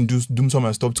concerning Doomsday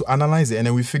Must Stop to analyze it, and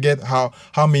then we figured how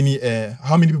many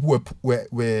people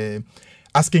were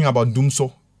asking about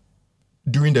Doomsday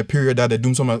during the period that the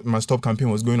Doomsday Must Stop campaign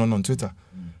was going on Twitter.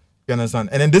 You understand?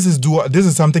 And then this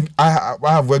is something I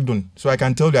have worked on, so I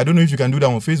can tell you. I don't know if you can do that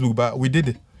on Facebook, but we did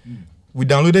it. We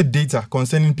downloaded data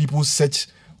concerning people's search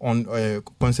on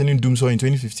concerning Doomsday in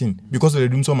 2015 because of the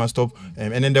Doomsday Must Stop,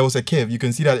 and then there was a curve. You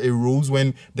can see that it rose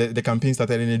when the campaign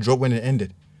started and it dropped when it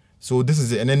ended. So this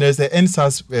is it. And then there's the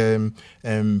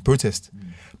NSAS protest.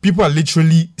 People are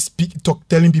literally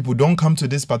telling people, don't come to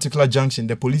this particular junction.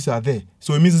 The police are there.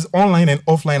 So it means it's online and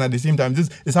offline at the same time. This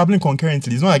is happening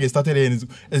concurrently. It's not like it started there and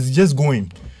it's just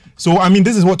going. So, I mean,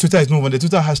 this is what Twitter is known for. The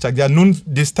Twitter hashtag,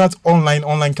 they start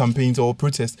online campaigns or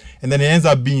protests, and then it ends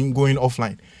up going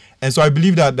offline. And so I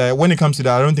believe that when it comes to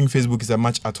that, I don't think Facebook is a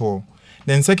match at all.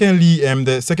 Then secondly,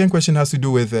 the second question has to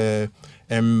do with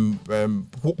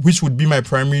which would be my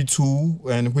primary tool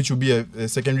and which would be a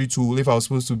secondary tool if I was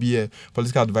supposed to be a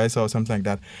political advisor or something like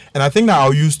that. And I think that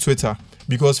I'll use Twitter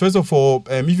because, first of all,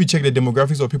 if you check the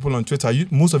demographics of people on Twitter,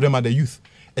 most of them are the youth.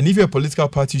 And if you're a political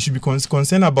party, you should be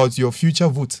concerned about your future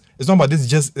votes. It's not about this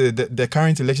just the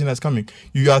current election that's coming.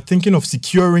 You are thinking of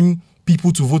securing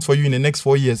people to vote for you in the next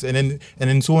 4 years and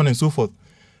then so on and so forth.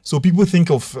 So people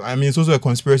think of, it's also a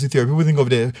conspiracy theory. People think of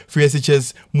the free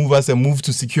SHS move as a move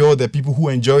to secure the people who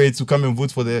enjoy it to come and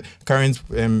vote for the current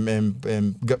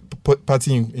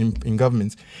party in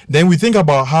government. Then we think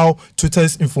about how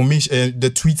Twitter's information, the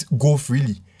tweets go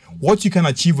freely. What you can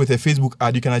achieve with a Facebook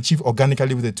ad, you can achieve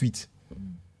organically with a tweet.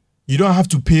 You don't have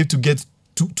to pay to get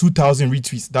 2,000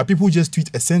 retweets. There are people who just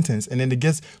tweet a sentence and then they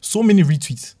get so many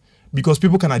retweets because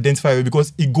people can identify it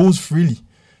because it goes freely.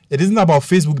 It isn't about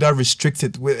Facebook that restricts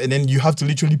it and then you have to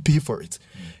literally pay for it.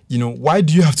 Why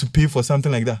do you have to pay for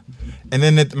something like that? And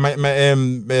then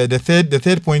the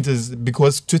third point is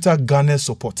because Twitter garners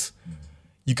support.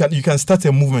 You can start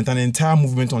a movement, an entire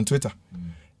movement on Twitter.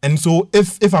 And so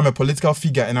if I'm a political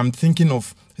figure and I'm thinking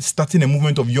of starting a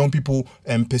movement of young people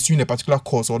pursuing a particular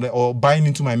cause or buying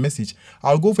into my message,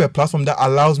 I'll go for a platform that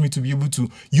allows me to be able to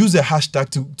use a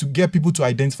hashtag to get people to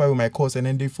identify with my cause, and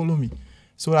then they follow me.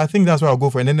 So I think that's what I'll go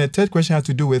for. And then the third question has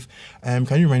to do with, can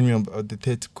you remind me of the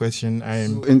third question?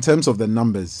 So in terms of the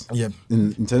numbers. Yeah.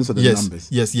 In terms of the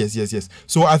numbers. Yes.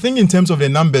 So I think in terms of the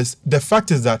numbers, the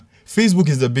fact is that Facebook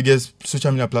is the biggest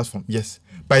social media platform. Yes.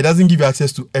 But it doesn't give you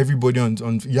access to everybody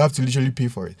on you have to literally pay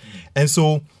for it. And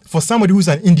so for somebody who's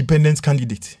an independent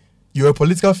candidate, you're a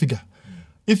political figure.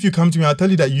 If you come to me, I'll tell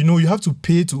you that, you have to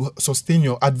pay to sustain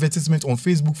your advertisement on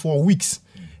Facebook for weeks.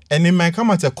 And it might come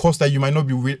at a cost that you might not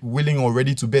be willing or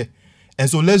ready to bear. And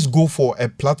so let's go for a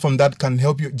platform that can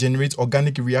help you generate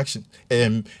organic reaction,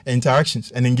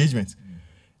 interactions and engagement.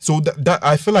 So that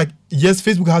I feel like, yes,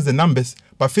 Facebook has the numbers,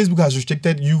 but Facebook has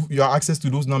restricted your access to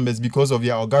those numbers because of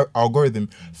your algorithm.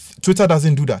 Twitter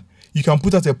doesn't do that. You can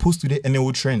put out a post today and it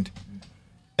will trend.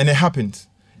 And it happens.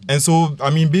 And so,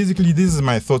 I mean, basically, this is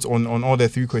my thoughts on all the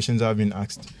three questions I've been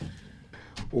asked.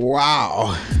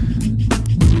 Wow.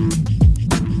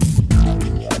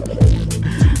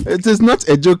 It is not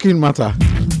a joking matter.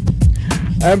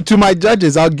 To my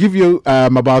judges, I'll give you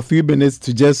about 3 minutes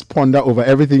to just ponder over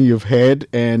everything you've heard,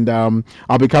 and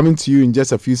I'll be coming to you in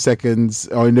just a few seconds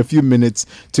or in a few minutes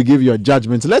to give your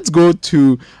judgment. Let's go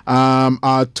to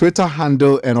our Twitter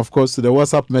handle and, of course, to the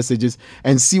WhatsApp messages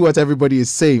and see what everybody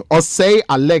is saying. Osei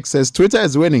Alex says Twitter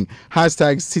is winning.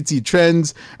 Hashtag City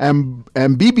Trends. And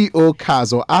BBO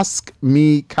Cars or Ask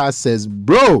Me Cars says,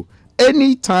 bro,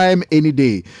 anytime, any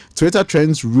day. Twitter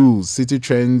trends rules. City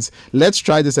Trends. Let's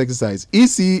try this exercise.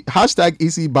 Hashtag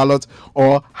EC ballot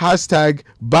or hashtag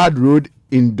bad road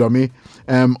in dummy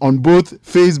on both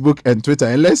Facebook and Twitter,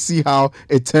 and let's see how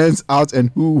it turns out and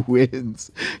who wins.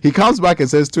 He comes back and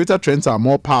says Twitter trends are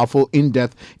more powerful,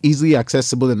 in-depth, easily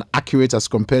accessible and accurate as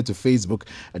compared to Facebook.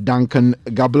 Duncan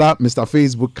Gabla, Mr.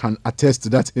 Facebook, can attest to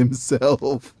that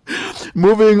himself.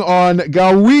 Moving on,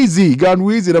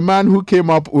 Ganwizi, the man who came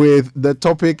up with the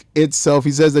topic itself,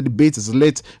 he says the debate is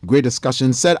lit, great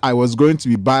discussion, said I was going to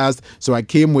be biased, so I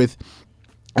came with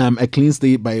a clean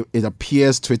slate, but it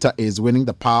appears Twitter is winning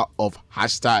the power of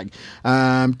hashtag.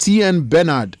 TN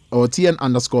Bernard or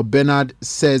TN_Bernard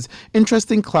says,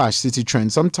 interesting clash, City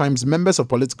Trend. Sometimes members of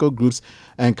political groups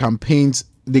and campaigns,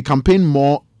 they campaign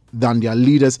more than their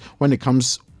leaders when it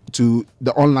comes to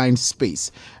the online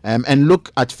space. And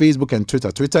look at Facebook and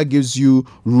Twitter. Twitter gives you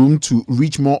room to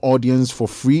reach more audience for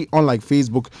free, unlike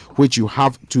Facebook, which you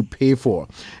have to pay for.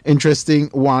 Interesting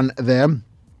one there.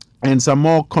 And some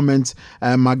more comments.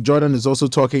 Mark Jordan is also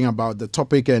talking about the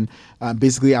topic and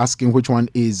basically asking which one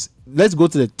is. Let's go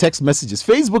to the text messages.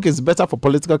 Facebook is better for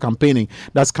political campaigning.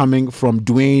 That's coming from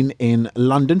Dwayne in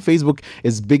London. Facebook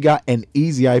is bigger and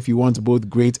easier if you want both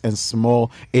great and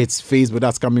small. It's Facebook.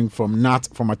 That's coming from Nat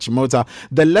from Achimota.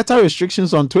 The letter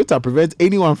restrictions on Twitter prevent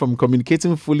anyone from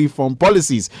communicating fully formed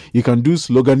policies. You can do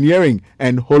sloganeering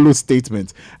and hollow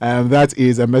statements. That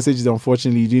is a message that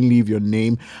unfortunately you didn't leave your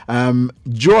name.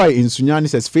 Joy in Sunyani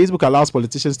says Facebook allows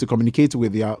politicians to communicate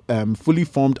with their fully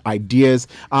formed ideas,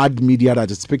 add media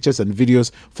that is pictures and videos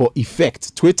for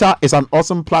effect. Twitter is an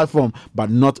awesome platform,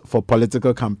 but not for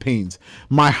political campaigns.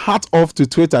 My hat off to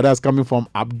Twitter. That's coming from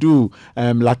Abdul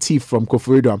Latif from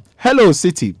Koforidua. Hello,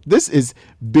 City. This is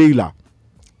Baylor.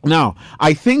 Now,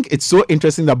 I think it's so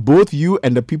interesting that both you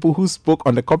and the people who spoke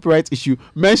on the copyright issue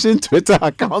mentioned Twitter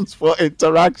accounts for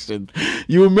interaction.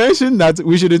 You mentioned that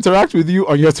we should interact with you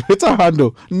on your Twitter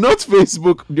handle, not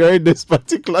Facebook, during this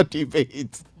particular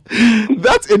debate.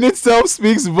 That in itself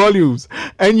speaks volumes.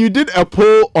 And you did a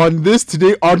poll on this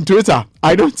today on Twitter.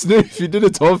 I don't know if you did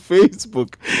it on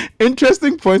Facebook.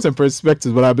 Interesting points and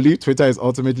perspectives, but I believe Twitter is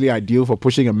ultimately ideal for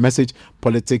pushing a message,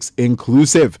 politics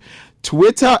inclusive.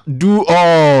 Twitter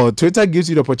Twitter gives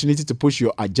you the opportunity to push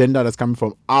your agenda. That's coming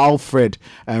from Alfred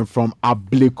and from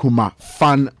Ablekuma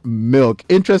Fan Milk.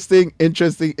 Interesting.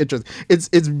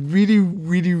 It's really,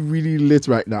 really, really lit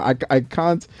right now. I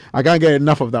can't get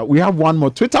enough of that. We have one more.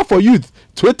 Twitter for youth,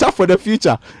 Twitter for the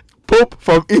future. Pope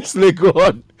from East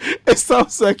Legon. It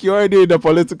sounds like you're already in the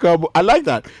political. I like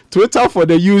that. Twitter for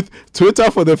the youth,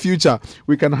 Twitter for the future.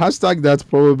 We can hashtag that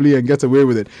probably and get away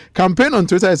with it. Campaign on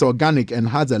Twitter is organic and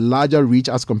has a larger reach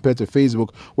as compared to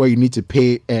Facebook, where you need to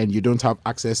pay and you don't have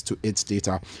access to its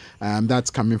data. That's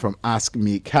coming from Ask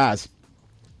Me Cash.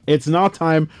 It's now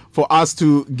time for us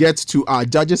to get to our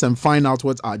judges and find out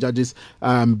what our judges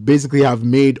basically have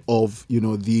made of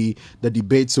the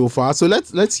debate so far. So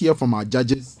let's hear from our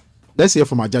judges. Let's hear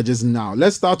from our judges now.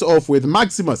 Let's start off with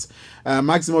Maximus.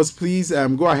 Maximus, please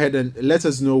go ahead and let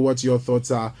us know what your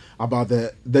thoughts are about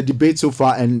the debate so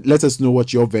far, and let us know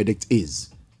what your verdict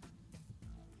is.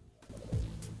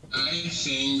 I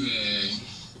think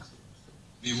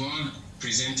they've all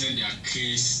presented their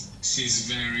cases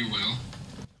very well.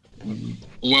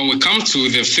 When we come to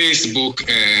the Facebook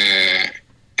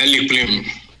Ellie Plim,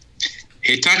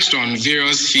 he touched on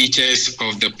various features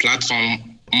of the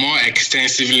platform more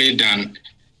extensively than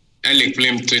Ellie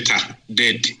Plim Twitter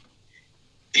did.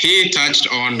 He touched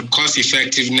on cost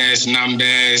effectiveness,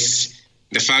 numbers,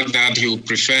 the fact that he would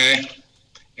prefer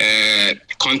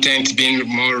content being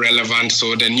more relevant,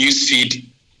 so the newsfeed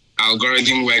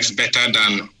algorithm works better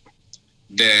than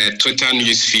the Twitter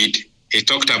newsfeed. He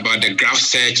talked about the graph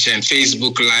search and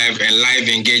Facebook Live and live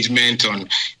engagement on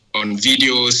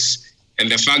videos, and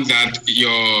the fact that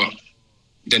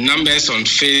the numbers on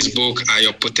Facebook are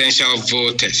your potential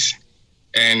voters.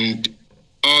 And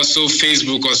also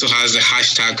Facebook also has a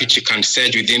hashtag which you can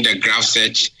search within the graph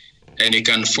search, and you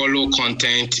can follow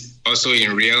content also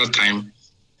in real time.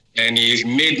 And he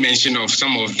made mention of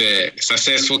some of the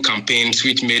successful campaigns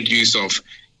which made use of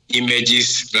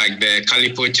images like the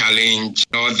Calipo Challenge,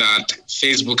 or that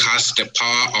Facebook has the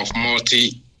power of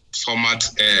multi-format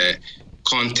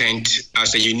content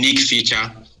as a unique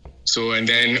feature. So, and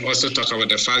then also talk about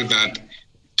the fact that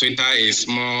Twitter is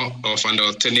more of an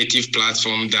alternative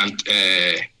platform than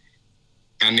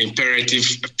an imperative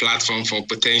platform for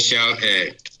potential,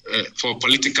 for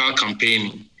political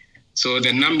campaigning. So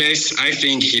the numbers, I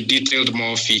think he detailed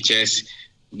more features,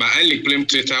 but Ellie Plim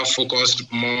Twitter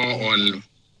focused more on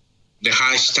the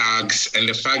hashtags and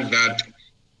the fact that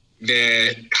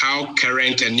how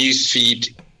current a news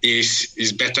feed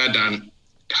is better than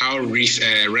how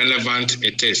relevant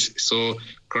it is. So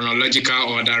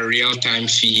chronological order, real-time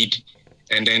feed,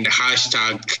 and then the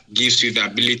hashtag gives you the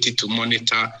ability to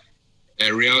monitor a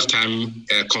real-time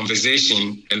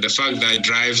conversation, and the fact that it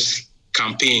drives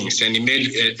campaigns. And he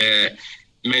made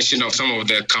mention of some of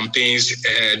the campaigns,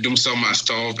 Dumso Must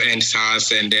Stop, End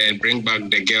SARS, and then Bring Back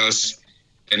the Girls,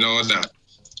 and all that.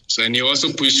 So, and he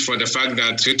also pushed for the fact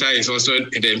that Twitter is also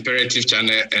the imperative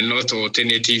channel and not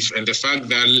alternative, and the fact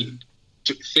that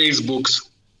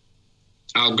Facebook's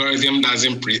algorithm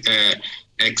doesn't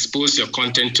expose your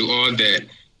content to all the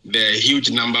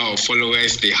huge number of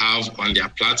followers they have on their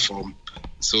platform.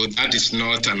 So that is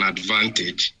not an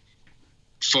advantage.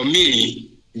 For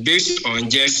me, based on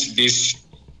just these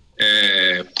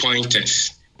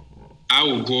pointers, I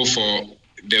will go for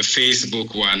the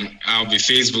Facebook one. I'll be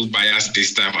Facebook biased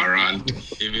this time around,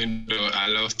 even though I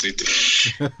love Twitter.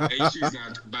 The issue is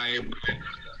that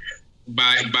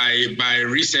by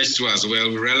research too as well,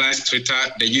 we realize Twitter,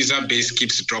 the user base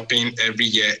keeps dropping every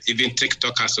year. Even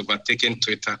TikTok has overtaken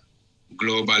Twitter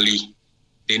globally.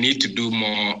 They need to do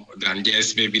more than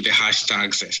just maybe the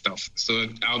hashtags and stuff. So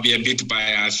I'll be a bit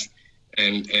biased,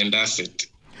 and that's it.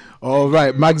 All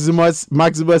right,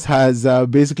 Maximus has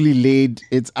basically laid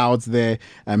it out there.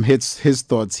 His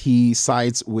thoughts. He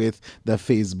sides with the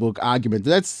Facebook argument.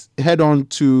 Let's head on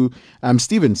to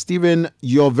Stephen. Stephen,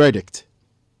 your verdict.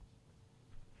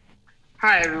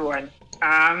 Hi everyone.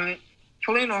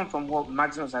 Following on from what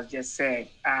Maximus has just said,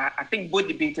 I think both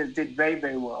debaters did very,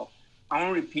 very well. I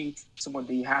won't repeat some of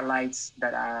the highlights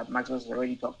that Maximus has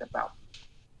already talked about.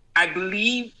 I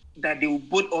believe that they will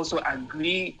both also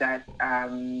agree that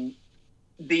a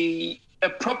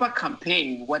proper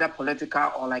campaign, whether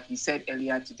political or like you said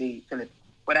earlier today, Philip,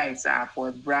 whether it's for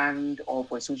a brand or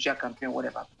for a social campaign or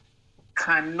whatever,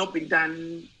 cannot be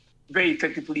done very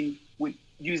effectively with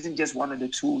using just one of the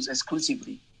tools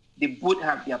exclusively. They both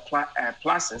have their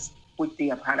pluses, which they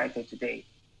have highlighted today.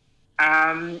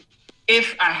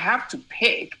 If I have to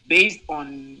pick based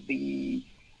on the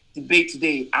debate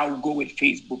today, I will go with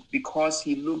Facebook because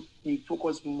he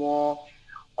focused more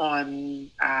on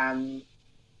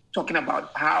talking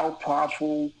about how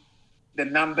powerful the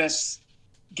numbers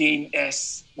game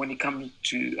is when it comes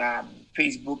to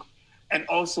Facebook, and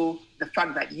also the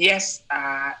fact that yes,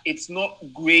 it's not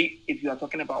great if you are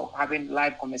talking about having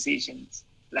live conversations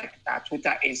like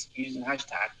Twitter is using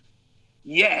hashtag.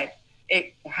 Yet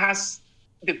it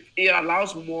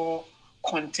allows more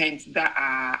content that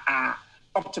are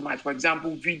optimized. For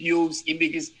example, videos,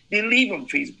 images, they live on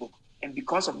Facebook. And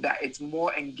because of that, it's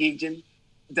more engaging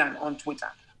than on Twitter.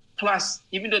 Plus,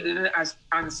 even though they didn't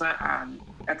answer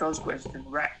Ethel's question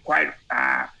quite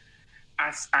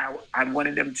as I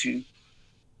wanted them to,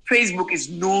 Facebook is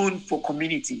known for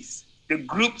communities. The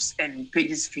groups and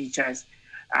pages features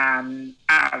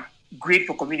are great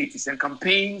for communities, and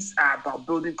campaigns are about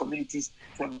building communities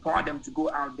to empower them to go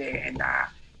out there and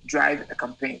drive a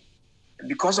campaign.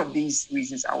 because of these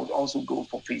reasons, I would also go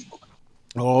for Facebook.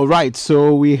 All right.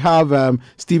 So we have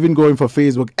Stephen going for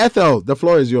Facebook. Ethel, the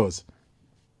floor is yours.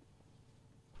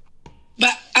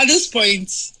 But at this point,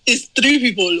 it's 3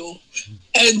 people,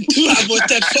 and 2 are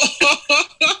voted for.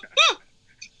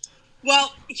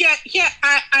 Well,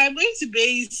 I'm going to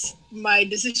base my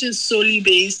decision solely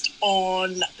based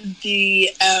on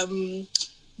the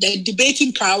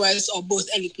debating prowess of both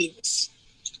Ellie Plims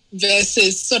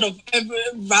versus sort of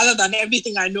rather than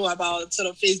everything I know about sort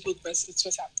of Facebook versus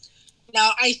Twitter.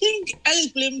 Now, I think Ellie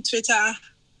Plim Twitter,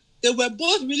 they were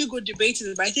both really good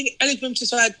debaters, but I think Ellie Plim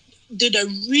Twitter did a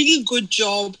really good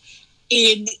job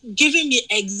in giving me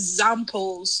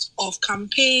examples of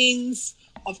campaigns,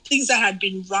 of things that had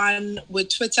been run with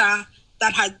Twitter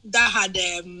that had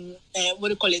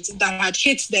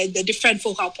hit the different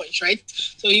focal points, right?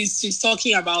 So he's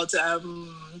talking about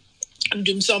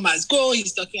Dumsoma's Go,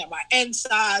 he's talking about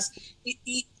NSAS.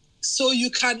 So you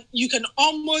can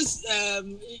almost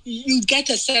you get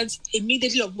a sense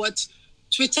immediately of what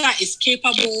Twitter is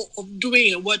capable of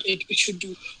doing and what it should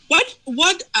do.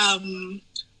 What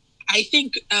I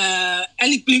think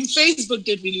Ellie Plim Facebook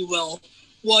did really well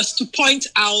was to point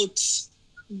out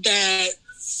the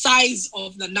size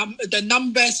of the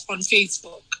numbers on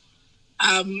Facebook.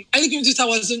 Ellie Plim Twitter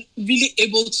wasn't really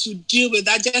able to deal with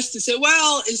that, just to say,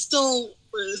 well, it's still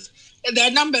there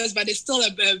are numbers, but it's still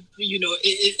a bit,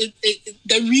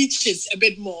 the reach is a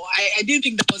bit more. I didn't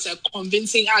think that was a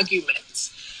convincing argument.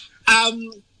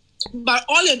 But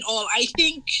all in all, I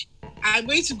think I'm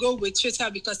going to go with Twitter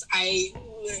because I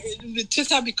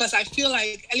feel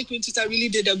like Ellie Plim Twitter really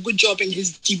did a good job in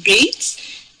his debates,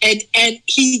 and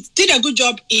he did a good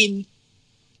job in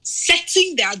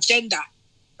setting the agenda,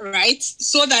 right?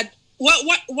 So that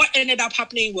what ended up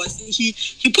happening was he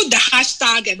put the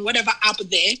hashtag and whatever up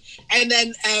there, and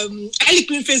then Ellie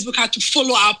Plim Facebook had to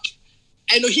follow up.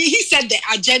 I know he set the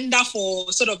agenda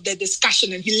for sort of the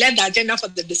discussion, and he led the agenda for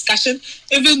the discussion,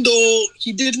 even though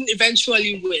he didn't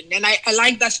eventually win. And I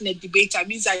like that in a debate. It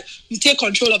means that you take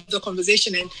control of the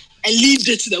conversation and lead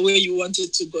it the way you want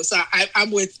it to go. So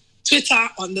I'm with Twitter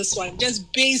on this one,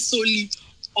 just based solely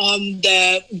on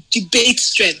the debate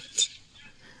strength.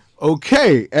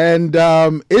 Okay. And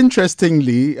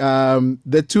interestingly,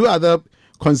 the 2 other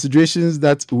considerations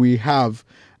that we have,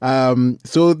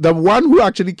 so the one who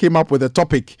actually came up with the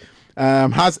topic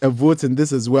has a vote in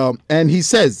this as well. And he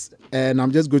says, and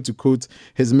I'm just going to quote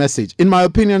his message. In my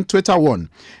opinion, Twitter won.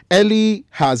 Ellie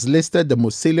has listed the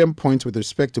most salient points with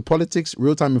respect to politics,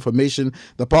 real-time information,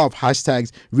 the power of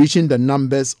hashtags, reaching the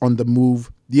numbers on the move.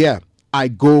 Yeah, I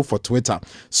go for Twitter.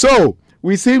 So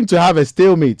we seem to have a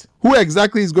stalemate. Who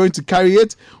exactly is going to carry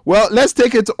it? Well, let's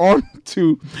take it on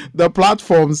to the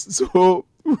platforms. So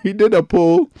we did a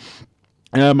poll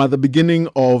at the beginning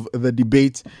of the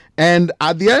debate, and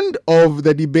at the end of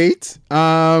the debate,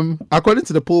 according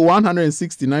to the poll,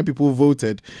 169 people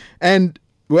voted, and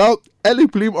well, Ellie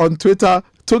Plim on Twitter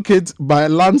took it by a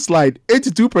landslide,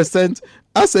 82%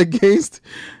 as against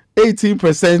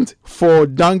 18% for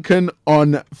Duncan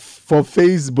for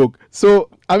Facebook. So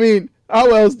I mean, how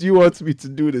else do you want me to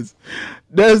do this?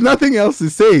 There's nothing else to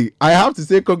say. I have to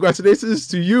say congratulations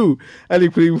to you, Ellie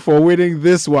Plim, for winning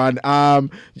this one.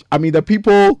 I mean, the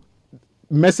people,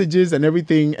 messages and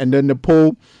everything, and then the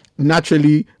poll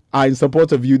naturally are in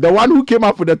support of you. The one who came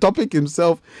up with the topic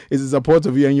himself is in support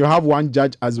of you, and you have one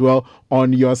judge as well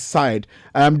on your side.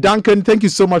 Duncan, thank you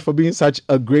so much for being such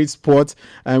a great sport,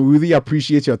 and we really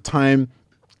appreciate your time.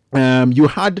 You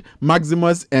had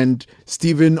Maximus and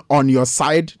Stephen on your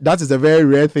side. That is a very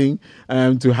rare thing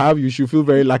to have. You should feel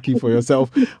very lucky for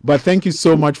yourself. But thank you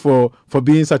so much for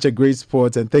being such a great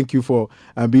sport, and thank you for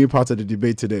being part of the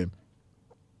debate today.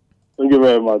 Thank you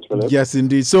very much, Philip. Yes,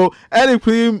 indeed. So Ellie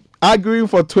Plim, arguing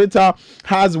for Twitter,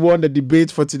 has won the debate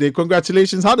for today.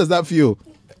 Congratulations. How does that feel?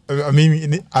 I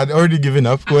mean, I'd already given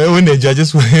up when the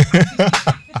judges were.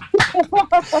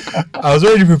 I was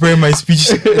already preparing my speech.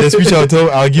 The speech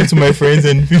I'll give to my friends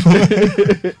and people.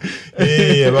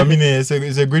 yeah. But I mean, it's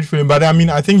a great film. But I mean,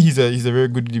 I think he's a very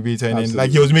good debater. And then,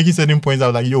 like, he was making certain points. I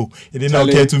was like, yo, it didn't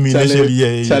occur to me initially.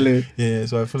 Yeah.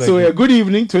 So I feel like. So good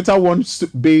evening. Twitter won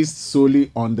based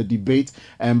solely on the debate.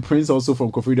 And Prince also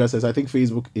from Kofrida says, I think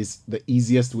Facebook is the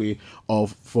easiest way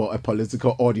for a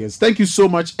political audience. Thank you so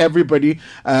much, everybody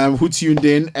who tuned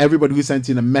in. Everybody who sent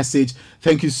in a message.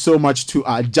 Thank you so much to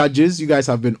our judges. You guys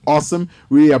have been awesome. awesome.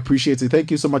 Really appreciate it.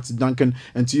 Thank you so much to Duncan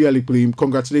and to you, Alec Bloom.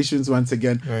 Congratulations once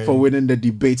again for winning the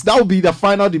debate. That will be the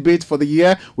final debate for the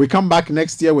year. We come back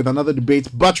next year with another debate.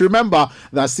 But remember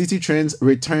that City Trends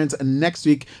returns next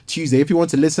week, Tuesday. If you want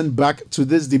to listen back to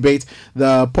this debate,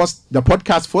 the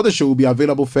podcast for the show will be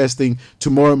available first thing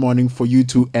tomorrow morning for you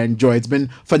to enjoy. It's been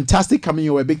fantastic coming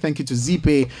your way. A big thank you to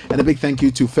ZPay and a big thank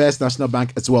you to First National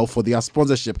Bank as well for their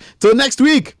sponsorship. Till next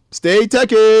week, stay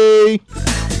techy.